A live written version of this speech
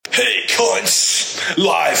Hey cunts,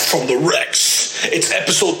 live from the Rex. It's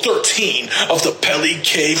episode 13 of the Pelly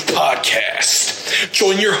Cave podcast.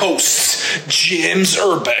 Join your hosts, James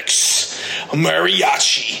Urbex,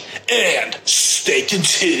 Mariachi, and Steak and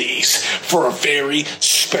Titties for a very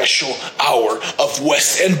special hour of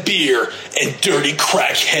West End beer and dirty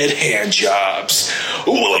crackhead hand jobs.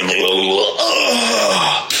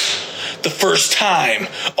 The first time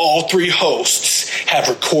all three hosts have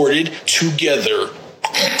recorded together.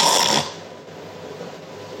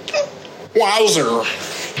 Wowzer.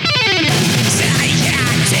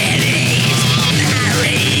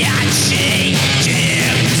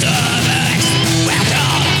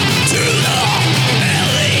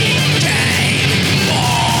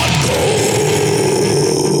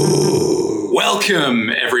 Welcome,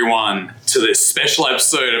 everyone, to this special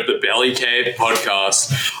episode of the Belly Cave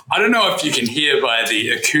podcast. I don't know if you can hear by the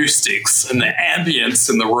acoustics and the ambience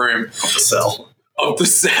in the room of the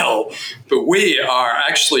cell, but we are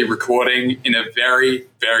actually recording in a very,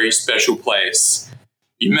 very special place.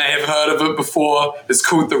 You may have heard of it before. It's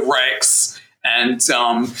called the Rex, and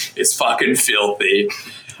it's fucking filthy.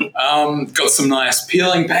 Got some nice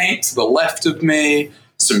peeling paint to the left of me,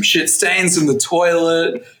 some shit stains in the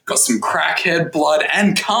toilet, got some crackhead blood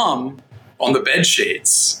and cum on the bed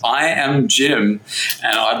sheets. I am Jim,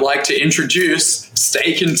 and I'd like to introduce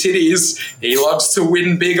Steak and Titties. He loves to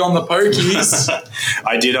win big on the pokies.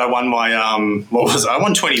 I did. I won my, I won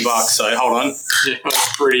 $20, so hold on. Yeah,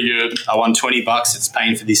 that's pretty good. I won $20. It's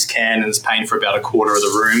paying for this can, and it's paying for about a quarter of the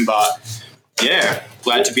room, but yeah,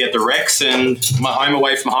 glad to be at the Rex and my home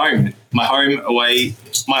away from home. My home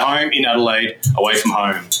in Adelaide, away from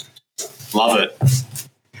home. Love it.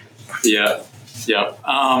 Yeah.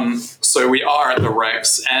 So we are at the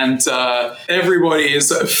Rex, and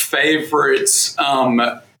everybody's favorite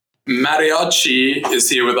mariachi is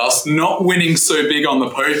here with us, not winning so big on the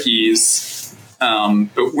pokies,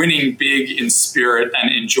 but winning big in spirit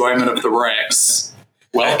and enjoyment of the Rex.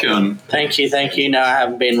 Welcome. Thank you. No, I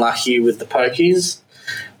haven't been lucky with the pokies.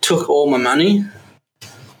 Took all my money.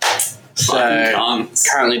 So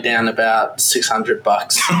currently down about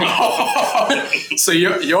 $600. So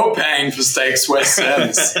you're paying for Steak's West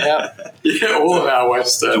Ends. Yep. Yeah, all of our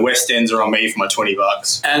West Ends. The West Ends are on me for my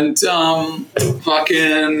 $20. And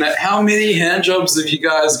fucking, how many hand jobs have you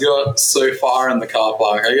guys got so far in the car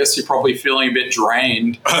park? I guess you're probably feeling a bit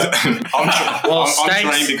drained. I'm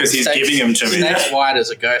drained because he's giving them to me. Steak's white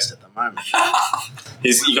as a ghost at the moment.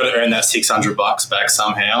 You got to earn that $600 back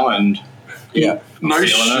somehow, and yeah, no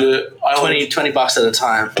shit. $20 at a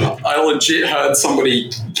time. I legit heard somebody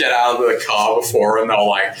get out of the car before, and they're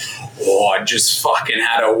like, "Oh, I just fucking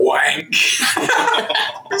had a wank."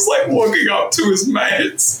 It's like walking up to his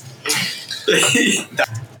mates.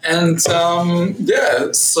 And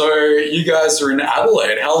yeah, so you guys are in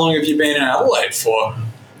Adelaide. How long have you been in Adelaide for?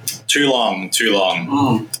 Too long.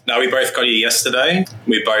 No, we both got here yesterday.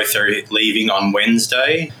 We both are leaving on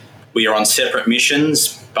Wednesday. We are on separate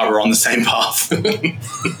missions, but we're on the same path.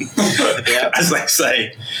 Yeah. As they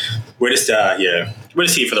say. We're just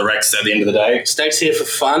here for the Rex at the end of the day. Steak's here for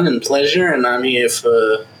fun and pleasure, and I'm here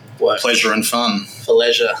for what? Pleasure and fun. For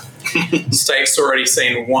leisure. Steak's already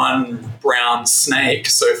seen one brown snake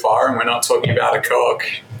so far, and we're not talking about a cock.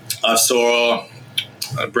 I saw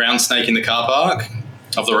a brown snake in the car park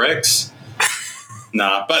of the Rex.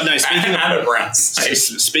 Nah, but no, speaking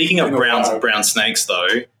of brown snakes though,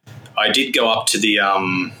 I did go up to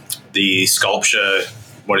the sculpture.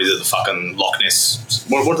 What is it? The fucking Loch Ness.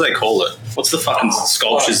 What do they call it? What's the fucking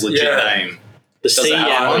sculpture's legit name? The sea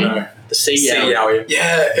yowie. The sea yowie.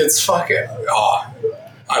 Yeah, it's fucking. I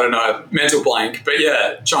don't know, mental blank. But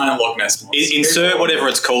yeah, giant Loch Ness. Insert whatever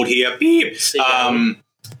it's called here. Beep.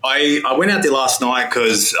 I went out there last night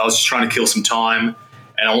because I was just trying to kill some time.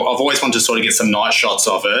 And I've always wanted to sort of get some night shots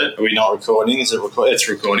of it. Are we not recording? Is it recording? It's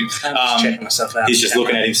recording. I'm just checking myself out. He's just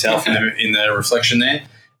looking at himself in the reflection there.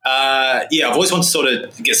 Yeah, I've always wanted to sort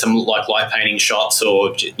of get some like light painting shots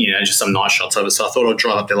or just some night shots of it. So I thought I'd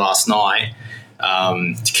drive up there last night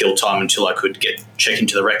to kill time until I could check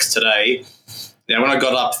into the Rex today. Now, when I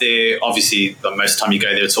got up there, obviously, most of the time you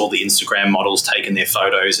go there, it's all the Instagram models taking their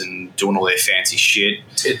photos and doing all their fancy shit.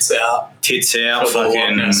 Tits out,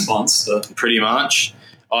 fucking sponsor. Pretty much.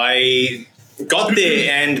 I got there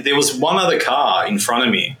and there was one other car in front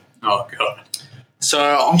of me. Oh, God. So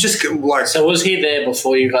I'm just like... So was he there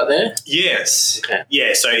before you got there? Yes. Okay.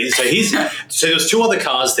 Yeah, so there was two other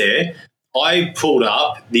cars there. I pulled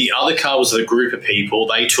up. The other car was a group of people.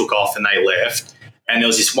 They took off and they left. And there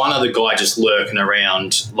was this one other guy just lurking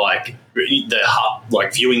around like the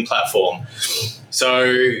viewing platform.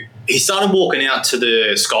 So he started walking out to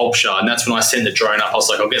the sculpture, and that's when I sent the drone up. I was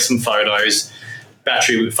like, I'll get some photos.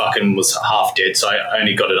 Battery fucking was half dead, so I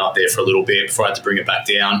only got it up there for a little bit before I had to bring it back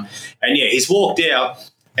down. And yeah, he's walked out,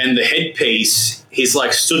 and the headpiece, he's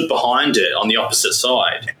like stood behind it on the opposite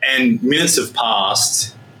side. And minutes have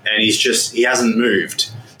passed, and he hasn't moved.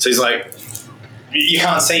 So he's like, you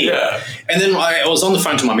can't see it. Yeah. And then I was on the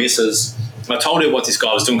phone to my missus, and I told her what this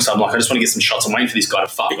guy was doing, so I'm like, I just want to get some shots. I'm waiting for this guy to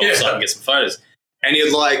fuck off so I can get some photos. And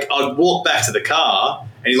he'd like, I'd walk back to the car,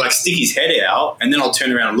 and he'd like stick his head out, and then I'd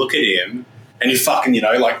turn around and look at him, and he'd fucking,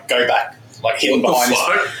 like go back, like hidden behind his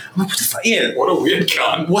phone. I'm like, what the fuck? Yeah. What a weird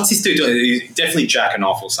cunt. What's this dude doing? He's definitely jacking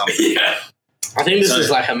off or something. Yeah. I think this is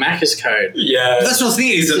like a Macca's code. Yeah. But that's what I was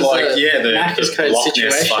thinking. Is it like, the Macca's code Loch Ness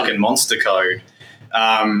situation. fucking monster code?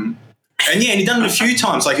 And he'd done it a few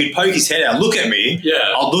times. Like, he'd poke his head out, look at me.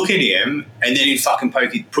 Yeah. I'd look at him, and then he'd fucking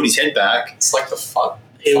put his head back. It's like the fun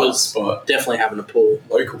spot. Definitely having a pool.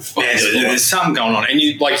 Local fun Man, spot. there's something going on. And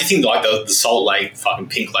you think like the Salt Lake, fucking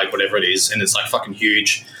Pink Lake, whatever it is, and it's like fucking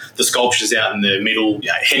huge. The sculpture's out in the middle,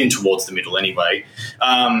 heading towards the middle anyway.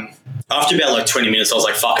 After about like 20 minutes, I was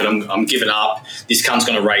like, fuck it, I'm giving up. This cunt's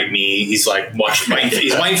going to rape me. He's like,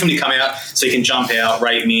 he's waiting for me to come out so he can jump out,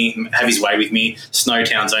 rape me, have his way with me.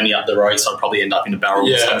 Snowtown's only up the road, so I'd probably end up in a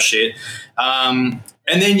barrel or some shit. And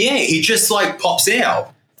then, he just like pops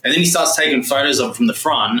out. And then he starts taking photos of it from the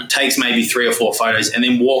front, takes maybe 3 or 4 photos, and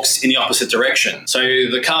then walks in the opposite direction. So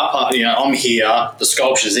the car park, I'm here, the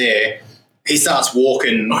sculpture's there. He starts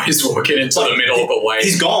walking. Oh, he's walking into the middle of the way.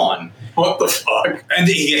 He's gone. What the fuck? And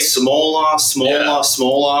then he gets smaller.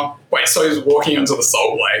 Wait, so he's walking into the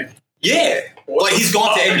Salt Lake? Yeah. What like, the he's gone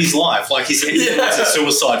fuck? to end his life. Like, he's heading towards the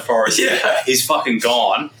suicide forest. Yeah. He's fucking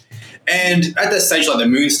gone. And at that stage, like, the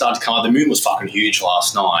moon started to come out. The moon was fucking huge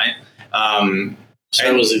last night.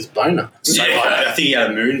 So was his boner. So I think he had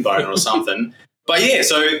a moon boner or something. But yeah,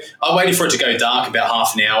 so I waited for it to go dark about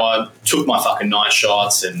half an hour, took my fucking night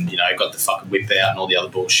shots and, got the fucking whip out and all the other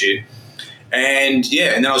bullshit. And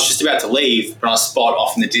then I was just about to leave, but I spot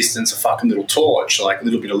off in the distance a fucking little torch, like a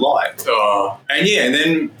little bit of light. Oh. And and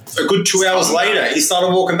then a good 2 hours later, he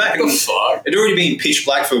started walking back. What the fuck? It'd already been pitch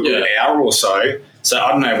black for a good hour or so. So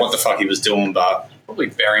I don't know what the fuck he was doing, but Probably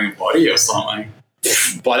burying a body or something.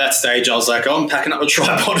 by that stage, I was like, I'm packing up a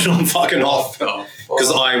tripod and I'm fucking off. Oh,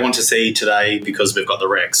 Because I want to see today because we've got the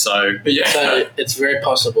wreck. So But yeah. So it's very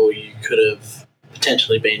possible you could have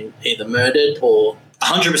potentially been either murdered or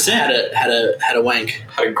 100%. had a wank.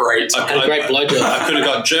 Had a great time. Had a great blowjob. I could have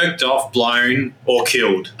got jerked off, blown, or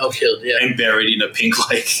killed Or killed, yeah. and buried in a pink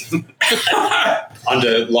lake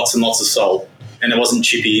under lots and lots of salt. And it wasn't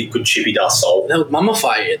good chippy dust salt. That would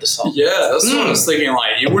mummify you at the salt. Yeah, that's what I was thinking.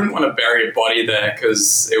 Like, you wouldn't want to bury a body there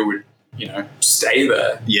because it would, stay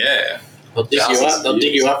there. Yeah. They'll dig you up. They'll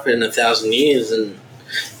dig you up in 1,000 years, and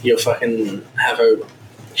you'll fucking have a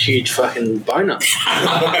huge fucking boner,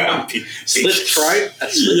 slit throat,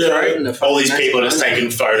 and a All these fucking people are massive just boner. taking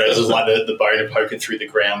photos of like the boner poking through the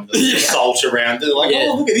ground, the salt around. They're like,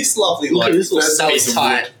 oh, look at this lovely, Look at this little piece of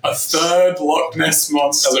stalactite, A third Loch Ness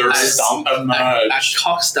monster has a emerged.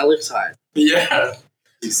 cock stalactite. Yeah.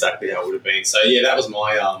 exactly how it would have been. So yeah, that was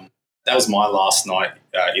my last night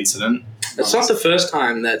incident. It's not the first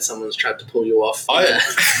time that someone's tried to pull you off.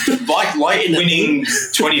 Like winning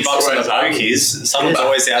 $20 on the pokies. Someone's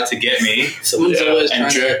always out to get me Someone's always and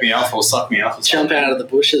trying to jerk me off or suck me off. Or jump something. out of the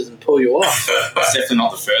bushes and pull you off. It's definitely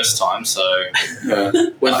not the first time. So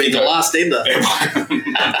Won't be the last either.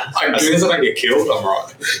 as soon as I don't get killed, I'm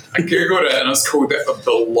right. I googled it and it's called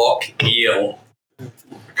the Loch Eel.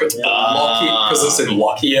 Because it's in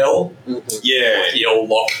Lochiel. Yeah, Eel,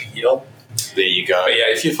 Loch Eel. there you go. But yeah,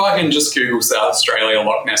 if you fucking just Google South Australia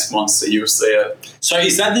Loch Ness Monster, you'll see it. So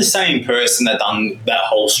is that the same person that done that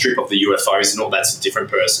whole strip of the UFOs and all? That's a different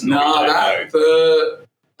person. We No, don't know.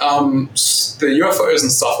 the UFOs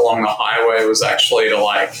and stuff along the highway was actually to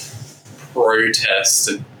like protest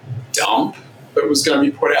a dump that was going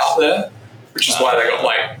to be put out there, which is why they got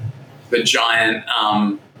like the giant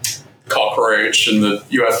cockroach and the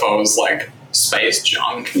UFOs like space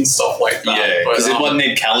junk and stuff like that. Yeah, because it But, wasn't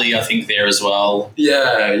Ned Kelly, I think, there as well.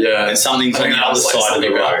 yeah. And something's I on think the that other was like side of the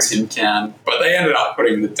something about road. Tin Can, but they ended up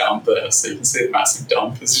putting the dump there, so you can see the massive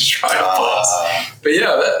dump as you drive past. But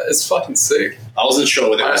yeah, it's fucking sick. I wasn't sure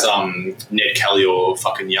whether it was Ned Kelly or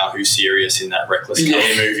fucking Yahoo Serious in that Reckless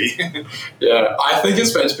Kelly movie. Yeah, I think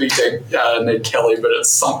it's meant to be Ned Kelly, but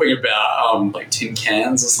it's something about like tin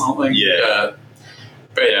cans or something. Yeah.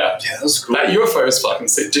 But yeah, Yeah, that's cool. that UFO is fucking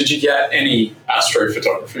sick. Did you get any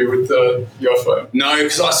astrophotography with the UFO? No,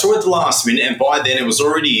 because I saw it at the last minute, and by then it was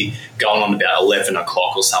already going on about 11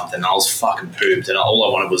 o'clock or something. I was fucking pooped, and all I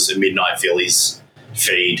wanted was a Midnight Phillies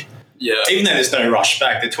feed. Yeah. Even though there's no rush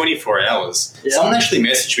back, they're 24 hours. Yeah. Someone actually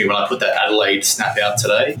messaged me when I put that Adelaide snap out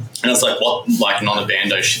today, and I was like, what, like,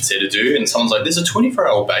 non-abando shit's there to do? And someone's like, there's a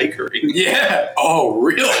 24-hour bakery. Yeah. Oh,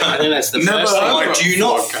 really? I think that's the Never first heard thing. of Like, do you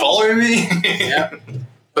not follow me? Yeah.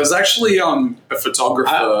 There's actually a photographer.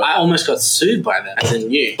 I almost got sued by that. As in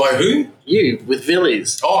you. By who? You, with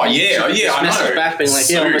Villies. Oh, yeah, Just I messaged know. back being like,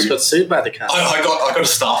 yeah, I almost got sued by the cunt. I got a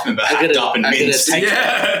staff member hacked up and minced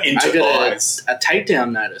I into got pies. a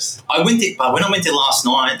takedown notice. I went there, but when I went there last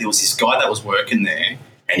night, there was this guy that was working there,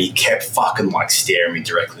 and he kept fucking like staring me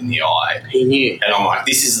directly in the eye. He knew. And I'm like,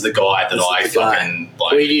 this is the guy that I is the guy. fucking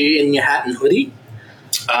Were like. you in your hat and hoodie?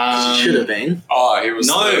 Should have been. Oh, he was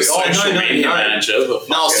No, the social media manager. No,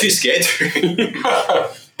 I was too scared to.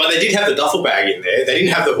 But they did have the duffel bag in there. They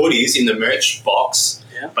didn't have the hoodies in the merch box,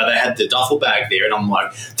 but they had the duffel bag there, and I'm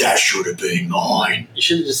like, that should have been mine. You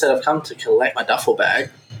should have just said, I've come to collect my duffel bag.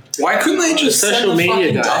 Why couldn't they just Social send the media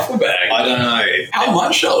fucking guy. duffel bag? I don't know. How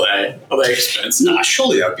much are they? Are they expensive? Nah,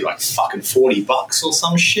 surely that would be like fucking $40 or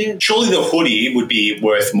some shit. Surely the hoodie would be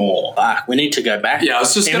worth more. Fuck, we need to go back. Yeah, I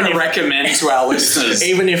was just Even going to if- recommend to our listeners.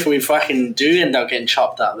 Even if we fucking do end up getting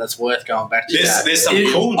chopped up, that's worth going back to that. There's some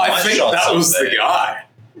cool I nice think shots that up was there. the guy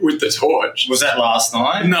with the torch. Was that last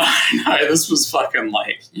night? No, this was fucking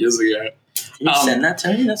like years ago. Can you send that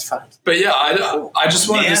to me? That's fine. But yeah, I just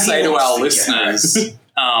wanted Now to he say to wants our to listeners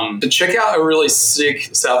to check out a really sick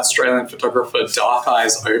South Australian photographer, Dark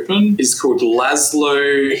Eyes Open. He's called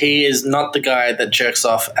Laszlo. He is not the guy that jerks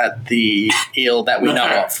off at the eel that we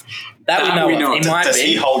know of. That we know of. He might Does be.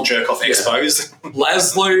 he hold jerk off expos?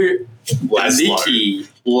 Laszlo Nikki.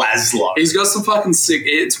 Laszlo. He's got some fucking sick.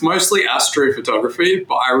 It's mostly astrophotography,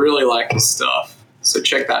 but I really like his stuff. So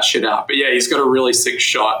check that shit out. But yeah, he's got a really sick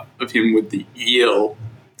shot of him with the eel.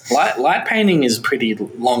 Light painting is pretty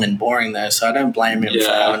long and boring though, so I don't blame him for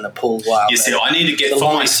having the pool while. You see, I need to get,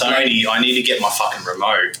 for my Sony, I need to get my fucking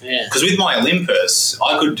remote. Yeah. Because with my Olympus,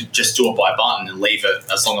 I could just do it by button and leave it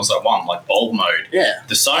as long as I want, like bulb mode. Yeah.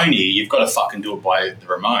 The Sony, you've got to fucking do it by the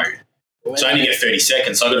remote. So I only get 30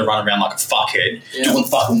 seconds, so I've got to run around like a fuckhead, doing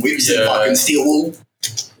fucking whips and fucking steel wool.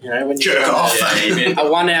 You know, when you Jerk off. a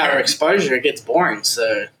 1 hour exposure, it gets boring,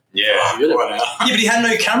 so Yeah. you gotta Yeah, but he had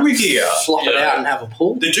no camera gear. flop it out and have a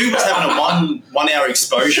pool. The dude was having a one hour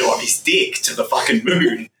exposure of his dick to the fucking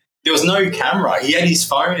moon. There was no camera. He had his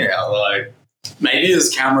phone out, like. Maybe his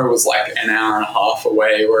camera was like an hour and a half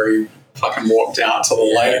away where he fucking walked out to the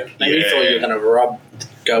lake. Maybe you thought you were going to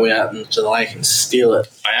go out into the lake and steal it.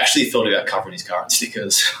 I actually thought about covering his car in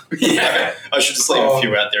stickers. Yeah. I should just leave a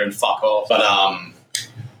few out there and fuck off.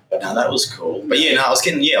 But no, that was cool. But yeah, no, I was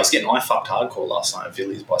getting I fucked hardcore last night at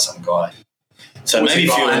Villiers by some guy. So Was maybe he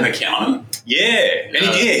behind feel the counter? and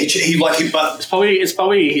but It's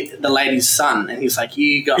probably the lady's son, and he's like,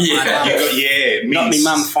 "You got you my got mum, got me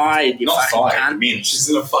mum fired. You not fucking fired, cunt." minced. She's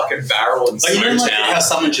in a fucking barrel in Like, you know, like Smoketown. how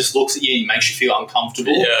someone just looks at you and makes you feel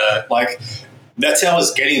uncomfortable. Yeah. Like that's how I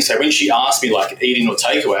was getting. So when she asked me like eating or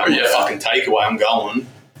takeaway, I'm like fucking takeaway. I'm going.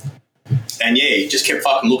 And yeah, he just kept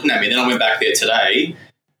fucking looking at me. Then I went back there today,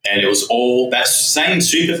 and it was all that same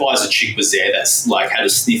supervisor chick was there. That's like had a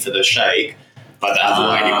sniff of the shake, but the other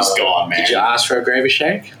lady was gone, man. Did you ask for a gravy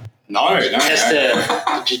shake? No. Test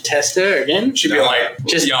her. Did you test her again? She'd be like,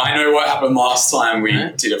 Just- I know what happened last time we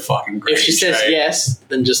Huh? did a fucking great If she says yes,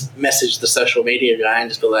 then just message the social media guy and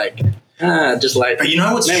just be like, just like, But you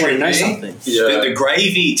know what's may want to know tricky? something. Yeah. The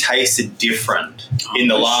gravy tasted different in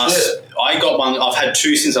the last. shit. I got one. I've had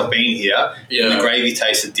two since I've been here. Yeah. And the gravy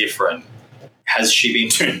tasted different. Has she been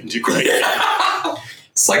turned into gravy?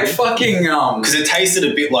 It's like fucking Because it tasted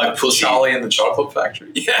a bit like pussy. Charlie and the Chocolate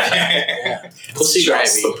Factory. Yeah. Yeah. Pussy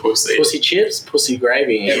Just gravy. the pussy. Pussy chips, pussy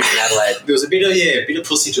gravy in Adelaide. There was a bit of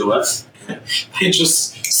pussy to it. They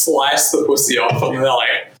just slice the pussy off and they're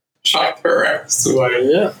like, chuck the rest away.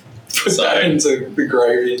 Yeah. Put that into the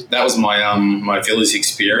gravy. That was my my village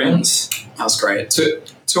experience. That was great. 2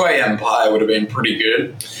 a.m. pie would have been pretty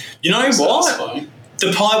good. You know So what? that's fun.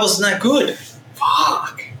 The pie wasn't that good.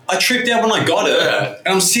 Fuck. I tripped out when I got it, Yeah.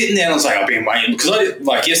 and I'm sitting there and I was like, I've been waiting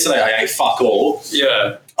because yesterday I ate fuck all.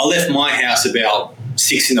 Yeah. I left my house about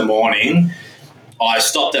 6 in. I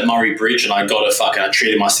stopped at Murray Bridge and I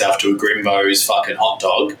treated myself to a Grimbo's fucking hot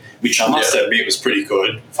dog, which I must admit was pretty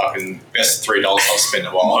good. Fucking best $3 I've spent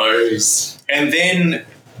in a while. Those. And then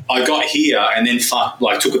I got here and then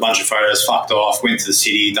took a bunch of photos, fucked off, went to the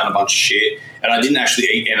city, done a bunch of shit, and I didn't actually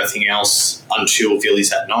eat anything else until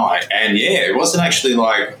Villiers at night. And yeah, it wasn't actually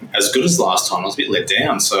like as good as last time. I was a bit let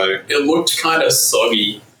down. So It looked kind of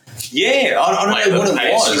soggy. yeah, I Like don't know the what it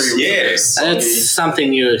pastry was. was a Yeah. bit soggy. That's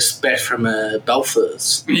something you expect from a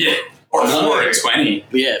Belfast. Yeah. Or No. 4 at 20.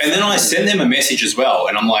 Yeah. And then I sent them a message as well,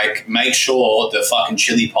 and I'm like, make sure the fucking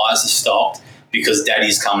chili pies are stocked because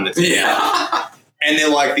Daddy's coming to town. Yeah. And they're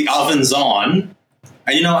like, the oven's on.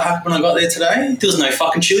 And you know what happened when I got there today? There was no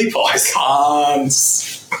fucking chili pies.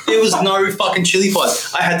 There was no fucking chili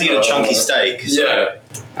pies. I had to get a chunky steak. So Yeah.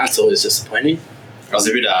 That's always disappointing. I was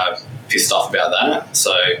a bit pissed off about that.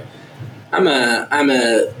 So I'm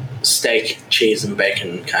a steak, cheese, and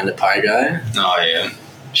bacon kind of pie guy. oh yeah,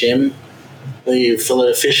 Jim, are you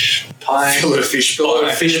fillet of fish pie? fillet of fish Fillet pie.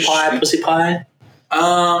 of Fish pie, pussy pie.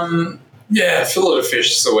 Yeah, fillet of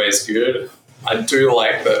fish is always good. I do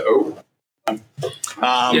like the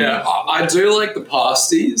I do like the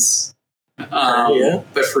pasties. Yeah.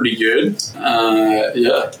 They're pretty good.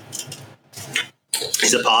 Yeah.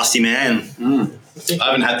 He's a pasty man. I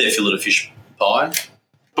haven't had their fillet of fish pie.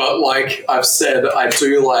 But like I've said, I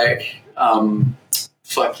do like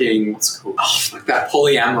fucking what's it called? Oh, fuck that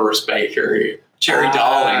polyamorous bakery. Cherry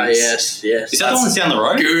Darlings. Yes. Is that the one that's down the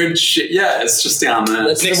road? Good shit. Yeah, it's just down there.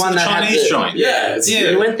 That's Next the one to the that Chinese had the, joint. Yeah, it's Yeah.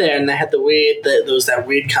 We went there and they had the weird. There was that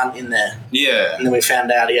weird cunt in there, Yeah. and then we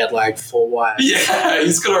found out he had like 4 wives. Yeah,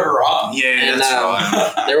 he's got a run. Yeah, And, that's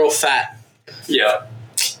right. They're all fat, Yeah,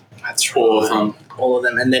 That's all of right. them. all of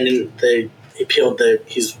them. And then he peeled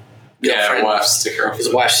his Yeah, girlfriend, wife sticker.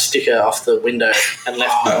 his wife's sticker off the window and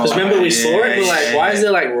left. Because remember we saw it, we're like, yeah, why is there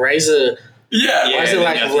like razor? Yeah, Yeah, Why is there then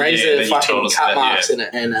like I think, razor then you told fucking us cut that, marks yeah. in it?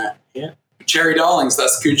 And yeah, Cherry Darlings.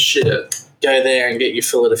 That's good shit. go there and get your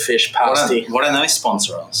fillet of fish pasty. Why don't they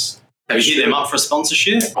sponsor us? Have you hit them up for a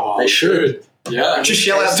sponsorship? Oh, They should. Yeah. Just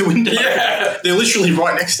yell out the window. Yeah. They're literally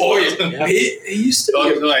right next to Boy, us. Yeah. he used to.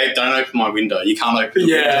 Oh, wait, don't open my window. You can't open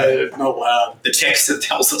the window. Yeah, not loud. The text that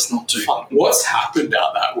tells us not to. Fuck, what's happened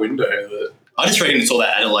out that window? That I just reckon it's all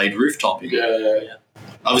that Adelaide rooftop. yeah.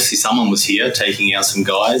 Obviously, someone was here taking out some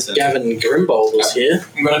guys. And, Gavin Grimbold was here.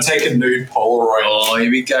 I'm gonna take a nude Polaroid. oh,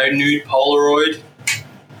 here we go. Nude Polaroid.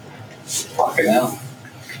 Fucking hell.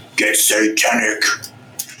 Get satanic.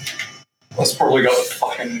 That's probably got the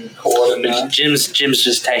fucking cord in there. Jim's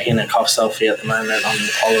just taking a cough selfie at the moment on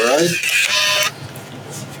the Polaroid.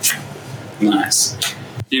 Nice.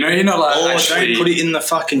 You know you're not allowed Oh, to actually don't put it in the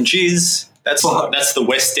fucking jizz. That's the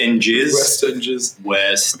West End jizz. West Edges.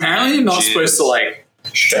 West. Apparently you're not Jizz. supposed to like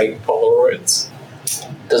shake Polaroids.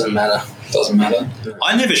 Doesn't matter. Doesn't matter.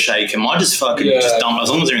 I never shake them. I just fucking Yeah. just dump. As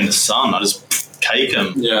long as they're in the sun, I just cake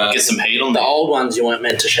them. Yeah. Get some heat on The them. old ones you weren't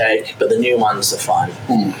meant to shake, but the new ones are fine.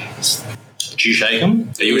 Do you shake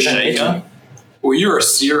them? Are you a shaker? Well, you're a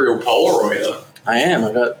serial Polaroider. I am.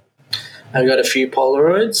 I got a few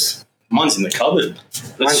Polaroids. Mine's in the cupboard.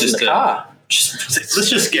 Mine's in the car. Let's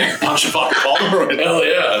just get a bunch of fucking Polaroid. Hell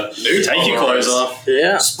yeah. Nude Take your clothes off.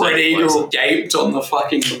 Yeah. Spread eagle gaped on the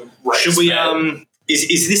fucking race Should we bed.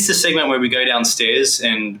 Is this the segment where we go downstairs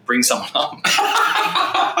and bring someone up?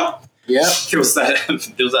 Yeah. There was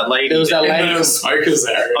that lady. There was that In lady. the smokers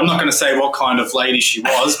area. I'm not going to say what kind of lady she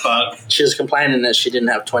was, but She was complaining that she didn't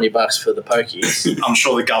have $20 for the pokies. I'm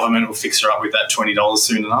sure the government will fix her up with that $20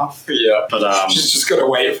 soon enough. Yeah. But She's just got to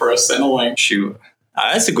wait for a Centrelink.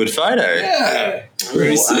 that's a good photo. Yeah.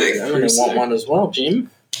 Pretty sick. I'm going to want one as well, Jim.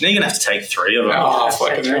 Now you're going to have to take 3 of them. Oh,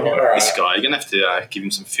 fucking hell. All right. This guy, you're going to have to give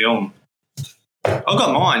him some film. I've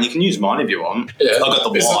got mine. You can use mine if you want. Yeah. I've got the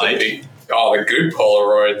This is wide. big- Oh, the good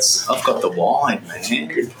Polaroids. I've got the wide, man.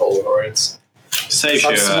 Good Polaroids. Save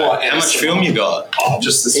Some you. small How much ASMR. film you got? Oh,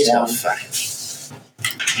 just this He's one. got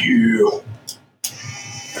fucking. You.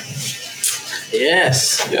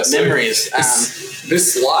 Yes. Yeah, so Memories.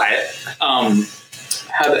 This light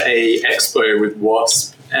had a expo with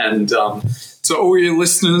Wasp, and to all your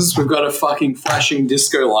listeners, we've got a fucking flashing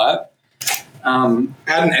disco light.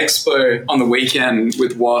 Had an expo on the weekend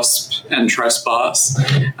with Wasp and Trespass,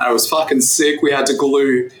 and it was fucking sick. We had to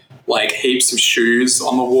glue like heaps of shoes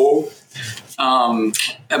on the wall. But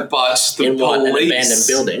the in what? An police, abandoned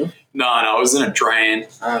building. No, it was in a drain.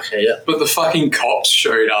 Okay, yeah. But the fucking cops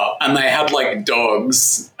showed up and they had like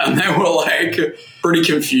dogs and they were like pretty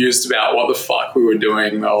confused about what the fuck we were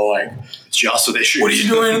doing. They were like, Just with their shoes. what are you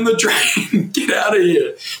doing in the drain? Get out of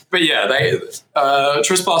here. But yeah, they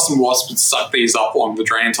Trespass and Wasp would suck these up along the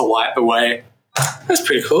drain to light the way. That's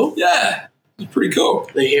pretty cool. Yeah, it's pretty cool.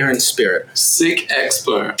 They're here in spirit. Sick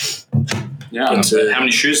expo. Yeah, How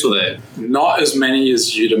many shoes were there? not as many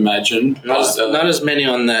as you'd imagine. Not as many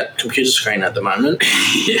on that computer screen at the moment.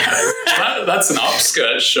 Yeah, that's an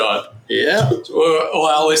upskirt shot. Yeah. All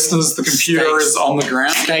our listeners, the computer Thanks. is on the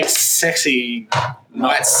ground. Thanks, sexy white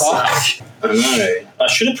Not sock. suck. I know. I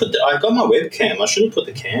should have put. I got my webcam. I should have put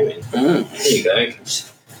the cam in. There you go.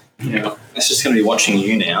 Yeah. It's just going to be watching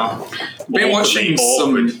you now. Been watching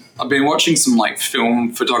Awkwardly. some I've been watching some like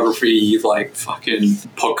film photography, like fucking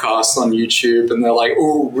podcasts on YouTube, and they're like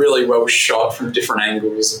all really well shot from different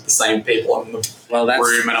angles of the same people in the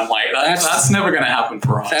room, and I'm like, that's never going to happen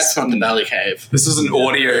for us. That's not the Valley Cave. This is an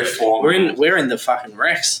audio form. We're in the fucking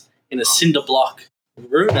Rex in a cinder block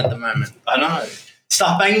room at the moment. I know.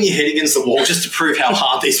 Start banging your head against the wall just to prove how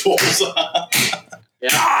hard these walls are.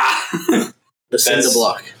 Yeah. The cinder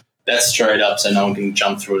block. That's straight up so no one can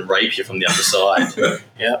jump through and rape you from the other side.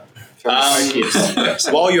 Yep.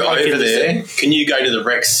 While you're over there, can you go to the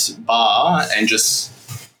Rex bar and just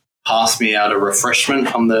pass me out a refreshment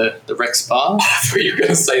from the Rex bar? I thought you were going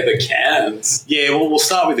to say the cans. Yeah, well, we'll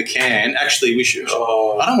start with the can. Actually, we should.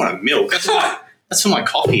 I don't want a milk. That's for my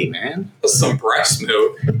coffee, man. That's some breast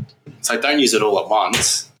milk. So don't use it all at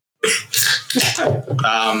once.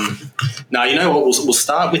 No, you know what? We'll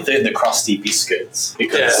start with the crusty biscuits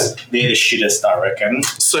because they're the shittest, I reckon.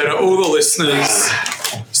 So to all the listeners,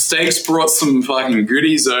 Steaks brought some fucking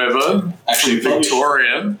goodies over. Actually, from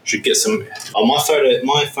Victoria. Should get some. Oh, my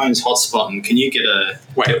phone's hotspotting. Can you get a?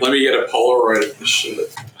 Wait, let me get a Polaroid of this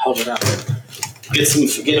shit. Hold it up. Get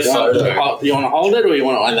a photo. You want to hold it or you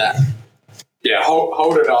want it like that? Yeah,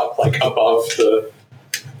 hold it up like above the.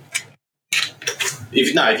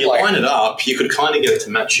 If you line it up, you could kind of get it to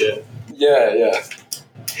match it. Yeah.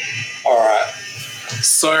 All right.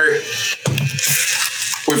 So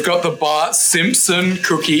we've got the Bart Simpson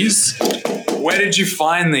cookies. Where did you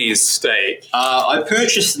find these, Steak? I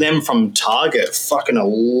purchased them from Target fucking a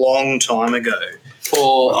long time ago.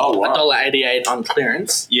 For $1.88 on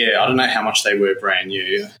clearance. Yeah, I don't know how much they were brand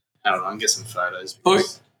new. I don't know, I'll get some photos.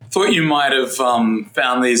 Thought you might have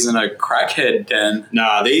found these in a crackhead den.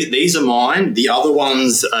 Nah, these are mine. The other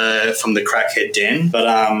ones are from the crackhead den. But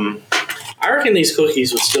I reckon these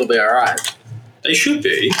cookies would still be alright. They should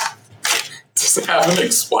be. Does it have an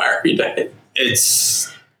expiry date?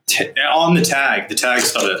 It's on the tag. The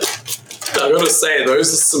tag's got it. I gotta say,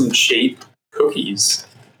 those are some cheap cookies.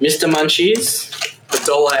 Mr. Munchies?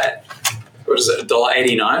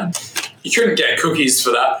 $1.89? You couldn't get cookies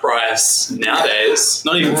for that price nowadays.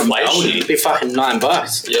 Not even from Aldi. It'd be fucking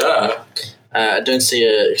 $9. Yeah. I don't see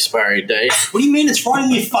an expiry date. What do you mean? It's right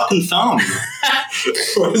in your fucking thumb.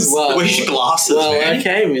 Where's your glasses, man?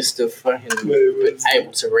 Okay, Mr. fucking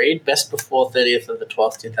able to read. Best before 30th of the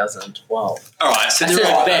 12th, 2012. All right, so That's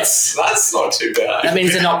they're best. That's not too bad. That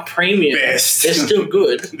means they're not premium. Best. They're still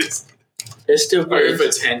good. They're still good. Over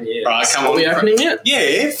 10 years. All right, come on. Are we opening it?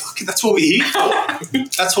 Yeah, fucking, that's what we're here for.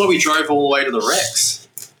 That's why we drove all the way to the Rex.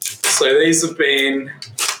 So these have been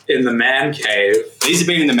in the man cave. These have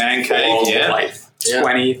been in the man cave, for yeah. like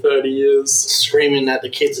 20, 30 years. Screaming at the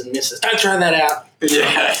kids and missus, don't try that out.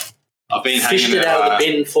 Yeah. I've been Fished hanging it out of the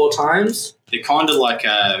bin 4 times. They're kind of like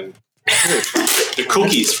the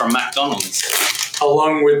cookies from McDonald's.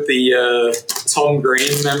 Along with the Tom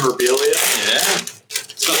Green memorabilia. Yeah.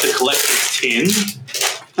 It's got the collector's tin.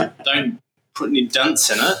 Don't put any dents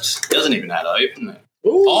in it. It doesn't even know how to open it.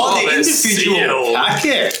 Ooh. The they're individual sealed.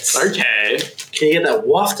 packets. Okay. Can you get that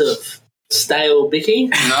waft of stale Bicky?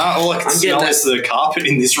 No, all I can smell is the carpet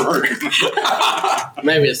in this room.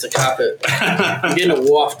 Maybe it's the carpet. I'm getting a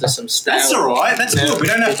waft of some stale. That's all right. That's good. We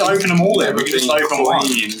don't have to open them all there. We can just open one.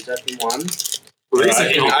 Open one. Well, these Right, are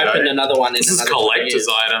here we Open go. another one in This is another collector's 20 years.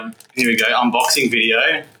 item. Here we go. Unboxing video.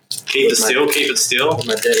 Keep it still. Keep it still. With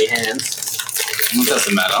my dirty hands. It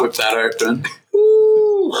doesn't matter. Whip that open.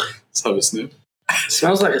 Ooh. Let's have a sniff.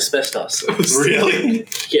 Smells like asbestos. Really?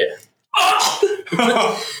 Yeah.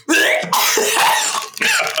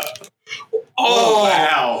 Oh,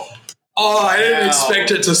 wow. Oh, I didn't Wow.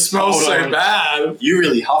 expect it to smell Hold so on. bad. You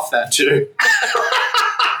really huffed that too.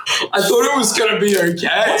 I thought it was going to be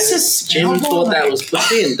okay. What's this smell Jim thought that like? was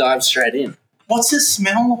pussy and dived straight in. What's this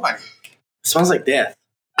smell like? It smells like death.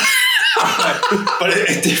 But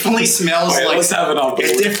it definitely smells Wait, like. let's have an It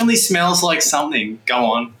upload. definitely smells like something. Go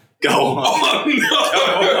on. Go on.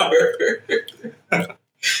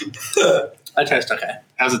 Oh, I taste okay.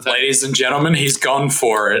 How's it taste? Ladies and gentlemen, he's gone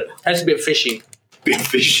for it. Tastes a bit fishy. Bit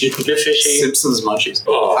fishy. A bit fishy. Simpsons munchies. I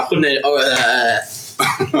Oh, couldn't eat.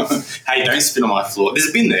 Hey, don't spit on my floor. There's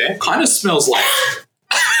a bin there. kind of smells like.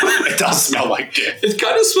 It does smell like death. It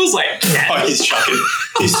kind of smells like. Oh, he's chucking.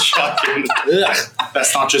 He's chucking. Ugh.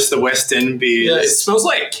 That's not just the West End beers. Yeah, it smells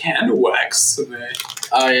like candle wax to me.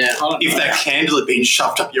 Oh, yeah. I don't If know. that candle had been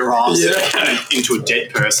shoved up your ass Yeah. into a dead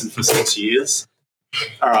person for 6 years.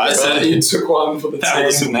 All right, So so you took one for the that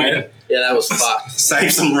was team, mate. Yeah, that was fucked.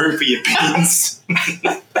 save some room for your beans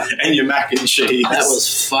and your mac and cheese. That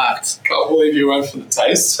was fucked. Can't believe you went for the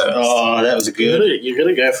taste test. Oh, that was good. You're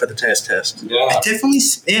gonna go for the taste test. Yeah. Definitely,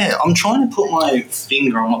 yeah. I'm trying to put my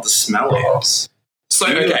finger on what the smell is. So,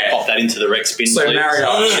 You okay. pop that into the Rex bin, So, please.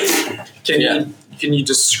 Mario, Yeah. can you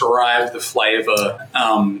describe the flavour,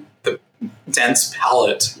 the dense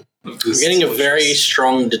palate of I'm this? getting a very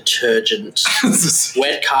strong detergent,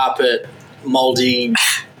 wet carpet, mouldy,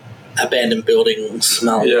 abandoned building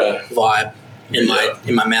smell Yeah. vibe in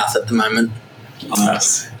my mouth at the moment.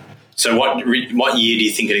 Nice. So what year do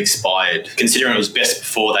you think it expired? Considering it was best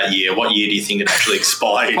before that year, what year do you think it actually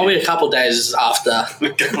expired? Probably a couple of days after. You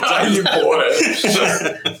bought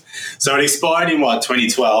it. So it expired in what,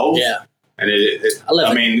 2012? Yeah, And it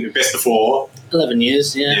 11. I mean, best before, 11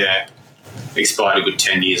 years. Yeah, yeah, expired a good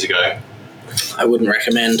 10 years ago. I wouldn't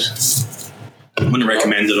recommend. Wouldn't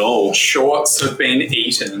recommend at all. Shorts have been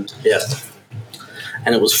eaten Yeah,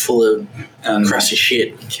 and it was full of and crusty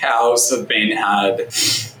shit. cows have been had.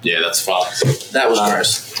 Yeah, that's fucked. That was Wow.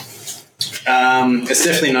 gross. It's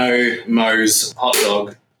definitely no Moe's hot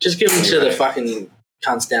dog. Just give them to the fucking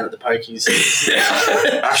cunts down at the pokies.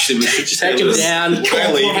 Actually, we should just Take them down,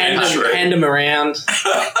 Totally hand them around.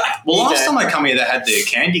 Well, last Okay. time I come here, they had their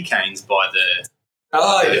candy canes by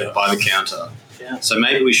the counter. Yeah. So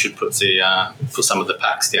maybe we should put some of the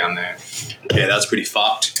packs down there. Yeah, that's pretty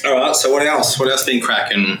fucked. All right. So what else? What else been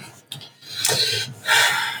cracking?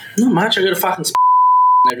 Not much. I got a fucking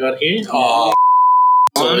I got here. Oh,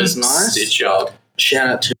 So it's nice. stitch up. Shout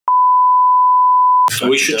out to.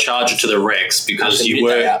 We should charge it to the Rex because you Bit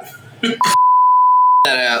were.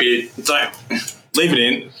 that out. Bit, don't leave it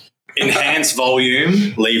in. Enhance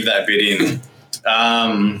volume. Leave that bit in.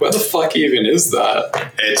 Where the fuck even is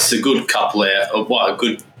that? It's a good couple hours. What, a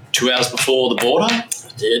good 2 hours before the border?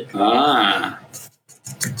 Did. Ah.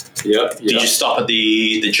 Yep. Did you stop at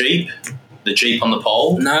the Jeep? The Jeep on the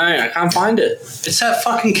pole? No, I can't find it. It's that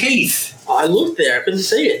fucking Keith. I looked there. I couldn't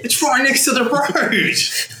see it. It's right next to the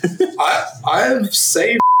road. I've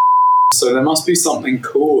saved, so there must be something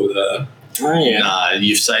cool there. Oh yeah. Nah,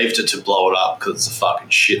 you've saved it to blow it up because it's a fucking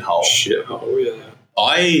shithole. Shit. Oh yeah.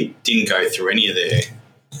 I didn't go through any of there.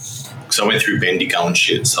 Because I went through Bendigo and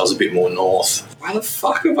shit, so I was a bit more north. Why the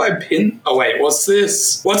fuck have I pinned? Oh wait, what's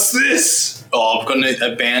this? What's this? Oh, I've got an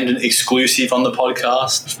abandoned exclusive on the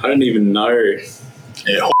podcast. I don't even know.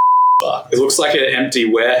 Yeah, fuck. It looks like an empty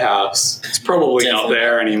warehouse. It's probably not Definitely.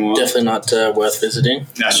 there anymore. Definitely not worth visiting.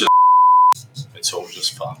 That's just it's all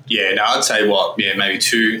just fun. Yeah, no, I'd say what? Yeah, maybe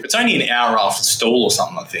 2. It's only an hour after Stall or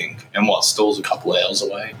something, I think. And what? Stall's a couple hours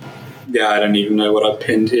away. Yeah, I don't even know what I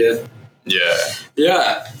pinned here. Yeah.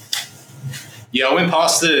 Yeah. Yeah, I went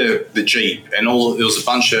past the Jeep and there was a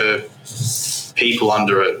bunch of people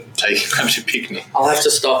under it having a picnic. I'll have to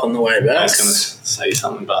stop on the way I back. was going to say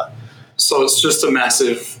something, but... So it's just a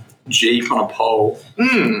massive Jeep on a pole.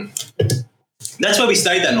 That's where we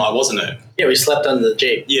stayed that night, wasn't it? Yeah, we slept under the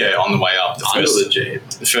Jeep. Yeah, on the way up. Under the Jeep.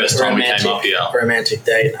 The first time we came up here. Romantic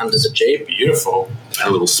date under the Jeep. Beautiful. Had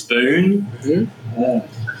a little spoon. Mhm.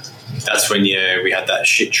 That's when we had that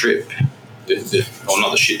shit trip. Well,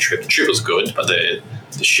 not the shit trip. The trip was good, but the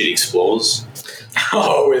shit explores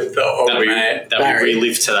Oh, with the old that mate. we Barry.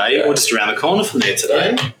 relived today. Yeah. We're just around the corner from there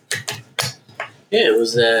today. Yeah, it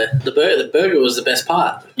was the burger. The burger was the best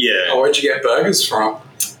part. Yeah. Oh, where'd you get burgers from?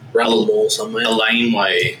 Rundle Mall somewhere. A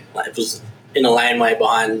laneway. Like it was in a laneway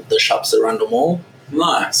behind the shops at Rundle Mall.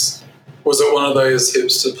 Nice. Was it one of those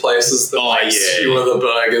hipster places that makes yeah. few of the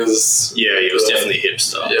burgers? Yeah, it was definitely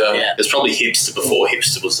hipster. Yeah. Yeah. It was probably hipster before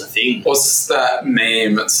hipster was the thing. What's that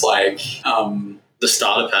meme? It's like, The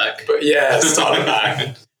starter pack. but yeah, starter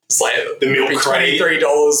pack. It's like The milk crate.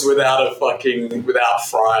 $23 without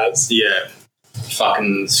fries. Yeah.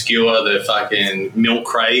 Fucking skewer, the fucking milk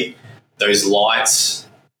crate, those lights,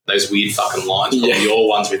 those weird fucking lights, probably Yeah. your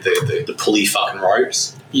ones with the pulley fucking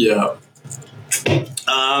ropes. Yeah.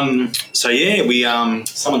 So yeah, we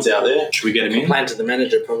someone's out there. Should we get him in? Complained to the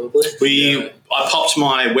manager probably. I popped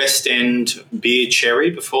my West End beer cherry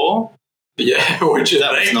before. Yeah, what'd you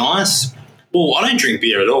That was think? nice. Well, I don't drink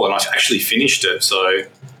beer at all, and I actually finished it, so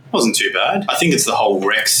it wasn't too bad. I think it's the whole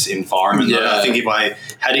Rex environment. though. Yeah. I think if I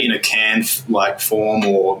had it in a can form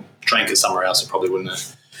or drank it somewhere else, it probably wouldn't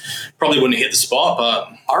have hit the spot. But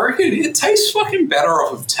I reckon it tastes fucking better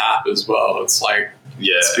off of tap as well. It's like,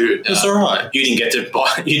 yeah, it's good. It's all right. You didn't get to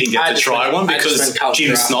buy. You didn't I get to just try went- one I just because went culture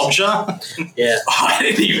Jim out. snobbed you. Yeah. I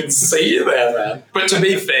didn't even see you there, man. But to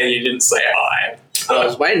be fair, you didn't say hi. I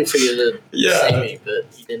was waiting for you to Yeah. see me, but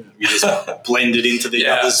you didn't. You just blended into the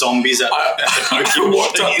Yeah. other zombies at I the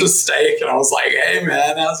walked up to Steak and I was like, hey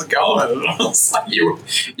man, how's it going? And I was like, you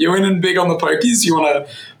in and big on the pokies? You want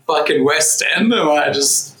to fucking West End? And I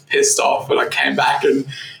just pissed off and I came back and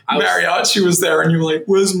mariachi was there, and you were like,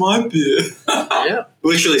 "Where's my beer?" Yeah.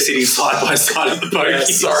 Literally sitting side by side at the boat. Yeah,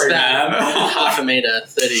 sorry, man. Half a meter,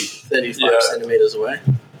 35 centimeters away.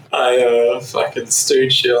 I fucking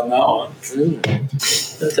stewed shit on that one.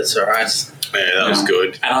 That's all right. Yeah, that was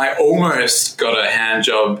good. And I almost got a hand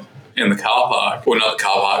job in the car park. Well, not the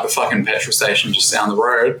car park, the fucking petrol station just down the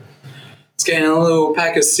road. I was getting a little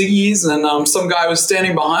pack of ciggies, and some guy was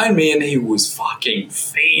standing behind me, and he was fucking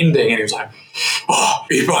fiending, and he was like, "Oh,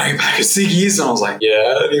 are you buying a pack of ciggies?" And I was like,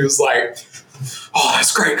 "Yeah." And he was like, "Oh,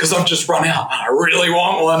 that's great, because I've just run out, and I really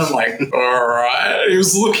want one." I'm like, "All right." He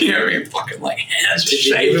was looking at me, fucking like hands Did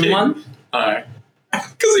you give him one? No.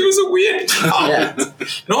 Because he was a weird guy. Yeah.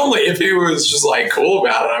 Normally, if he was just like cool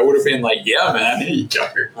about it, I would have been like, "Yeah, man, here you go."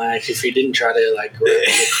 Like, if he didn't try to like grab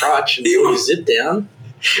your crotch and put your zip down.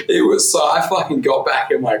 It was so I fucking got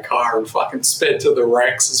back in my car and fucking sped to the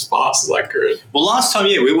Rex as fast as I could. Well, last time,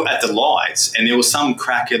 we were at the lights, and there was some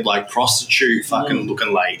crackhead, like, prostitute fucking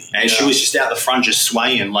looking lady, and she was just out the front just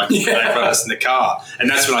swaying, like, in front of us in the car. And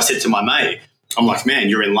that's when I said to my mate, I'm like, "Man,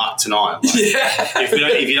 you're in luck tonight. Like,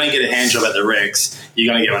 if you don't get a hand job at the Rex,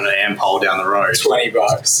 you're going to get on an amp pole down the road."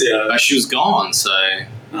 $20, yeah. But she was gone, so...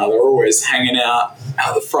 No, they're always hanging out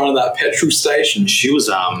the front of that petrol station. She was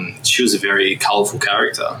a very colourful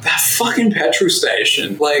character. That fucking petrol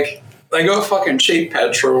station. Like, they got fucking cheap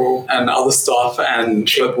petrol and other stuff and...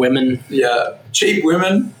 Cheap women. Yeah. Cheap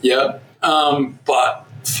women, yeah. But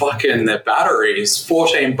fucking their batteries,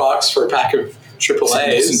 $14 for a pack of AAAs.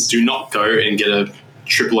 Listen, do not go and get a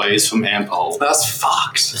AAAs from Ampol. That's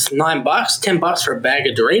fucked. It's $9, $10 for a bag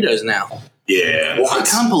of Doritos now. Yeah. What? I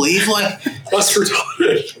can't believe, That's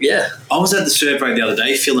retarded. Yeah. I was at the survey the other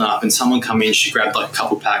day filling up, and someone come in, she grabbed like a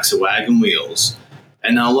couple packs of wagon wheels,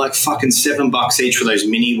 and they were like fucking $7 each for those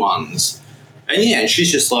mini ones. And yeah, and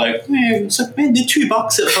she's just like, "Man, it's like, man, they're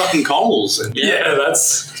 $2 at fucking Coles." And Yeah,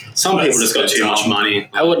 that's... some people just got too much money.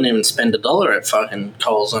 I wouldn't even spend $1 at fucking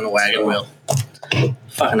Coles on a wagon wheel.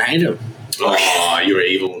 Fucking hate them. Oh, you're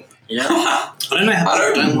evil. Yeah. I don't know how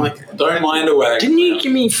I don't mind a wagon. Didn't you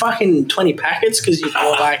give me fucking 20 packets because you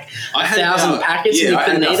bought like 1,000 packets and you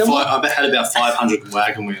couldn't eat them? I had about 500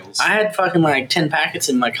 wagon wheels. I had fucking like 10 packets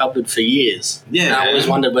in my cupboard for years. Yeah. And I always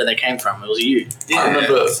wondered where they came from. It was you. I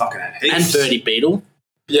remember... fucking And Birdie Beetle.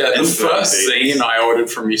 Yeah, the And first Birdie. scene I ordered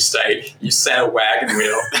from your steak, you sent a wagon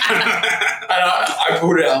wheel. And I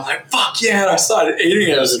pulled it out. I'm like, "Fuck yeah." And I started eating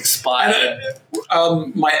it. It was expired.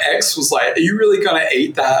 And my ex was like, "Are you really going to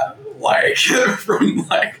eat that?" Like, from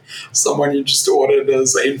like someone you just ordered a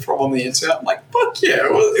zine from on the internet. I'm like, "Fuck yeah."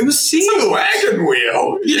 It was it's a wagon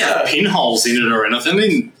wheel. You didn't have pinholes in it or anything. I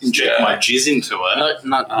didn't inject Yeah. my jizz into it.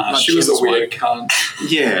 Not she was a Jim's one. weird cunt.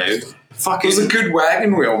 Yeah. It Fucking. was a good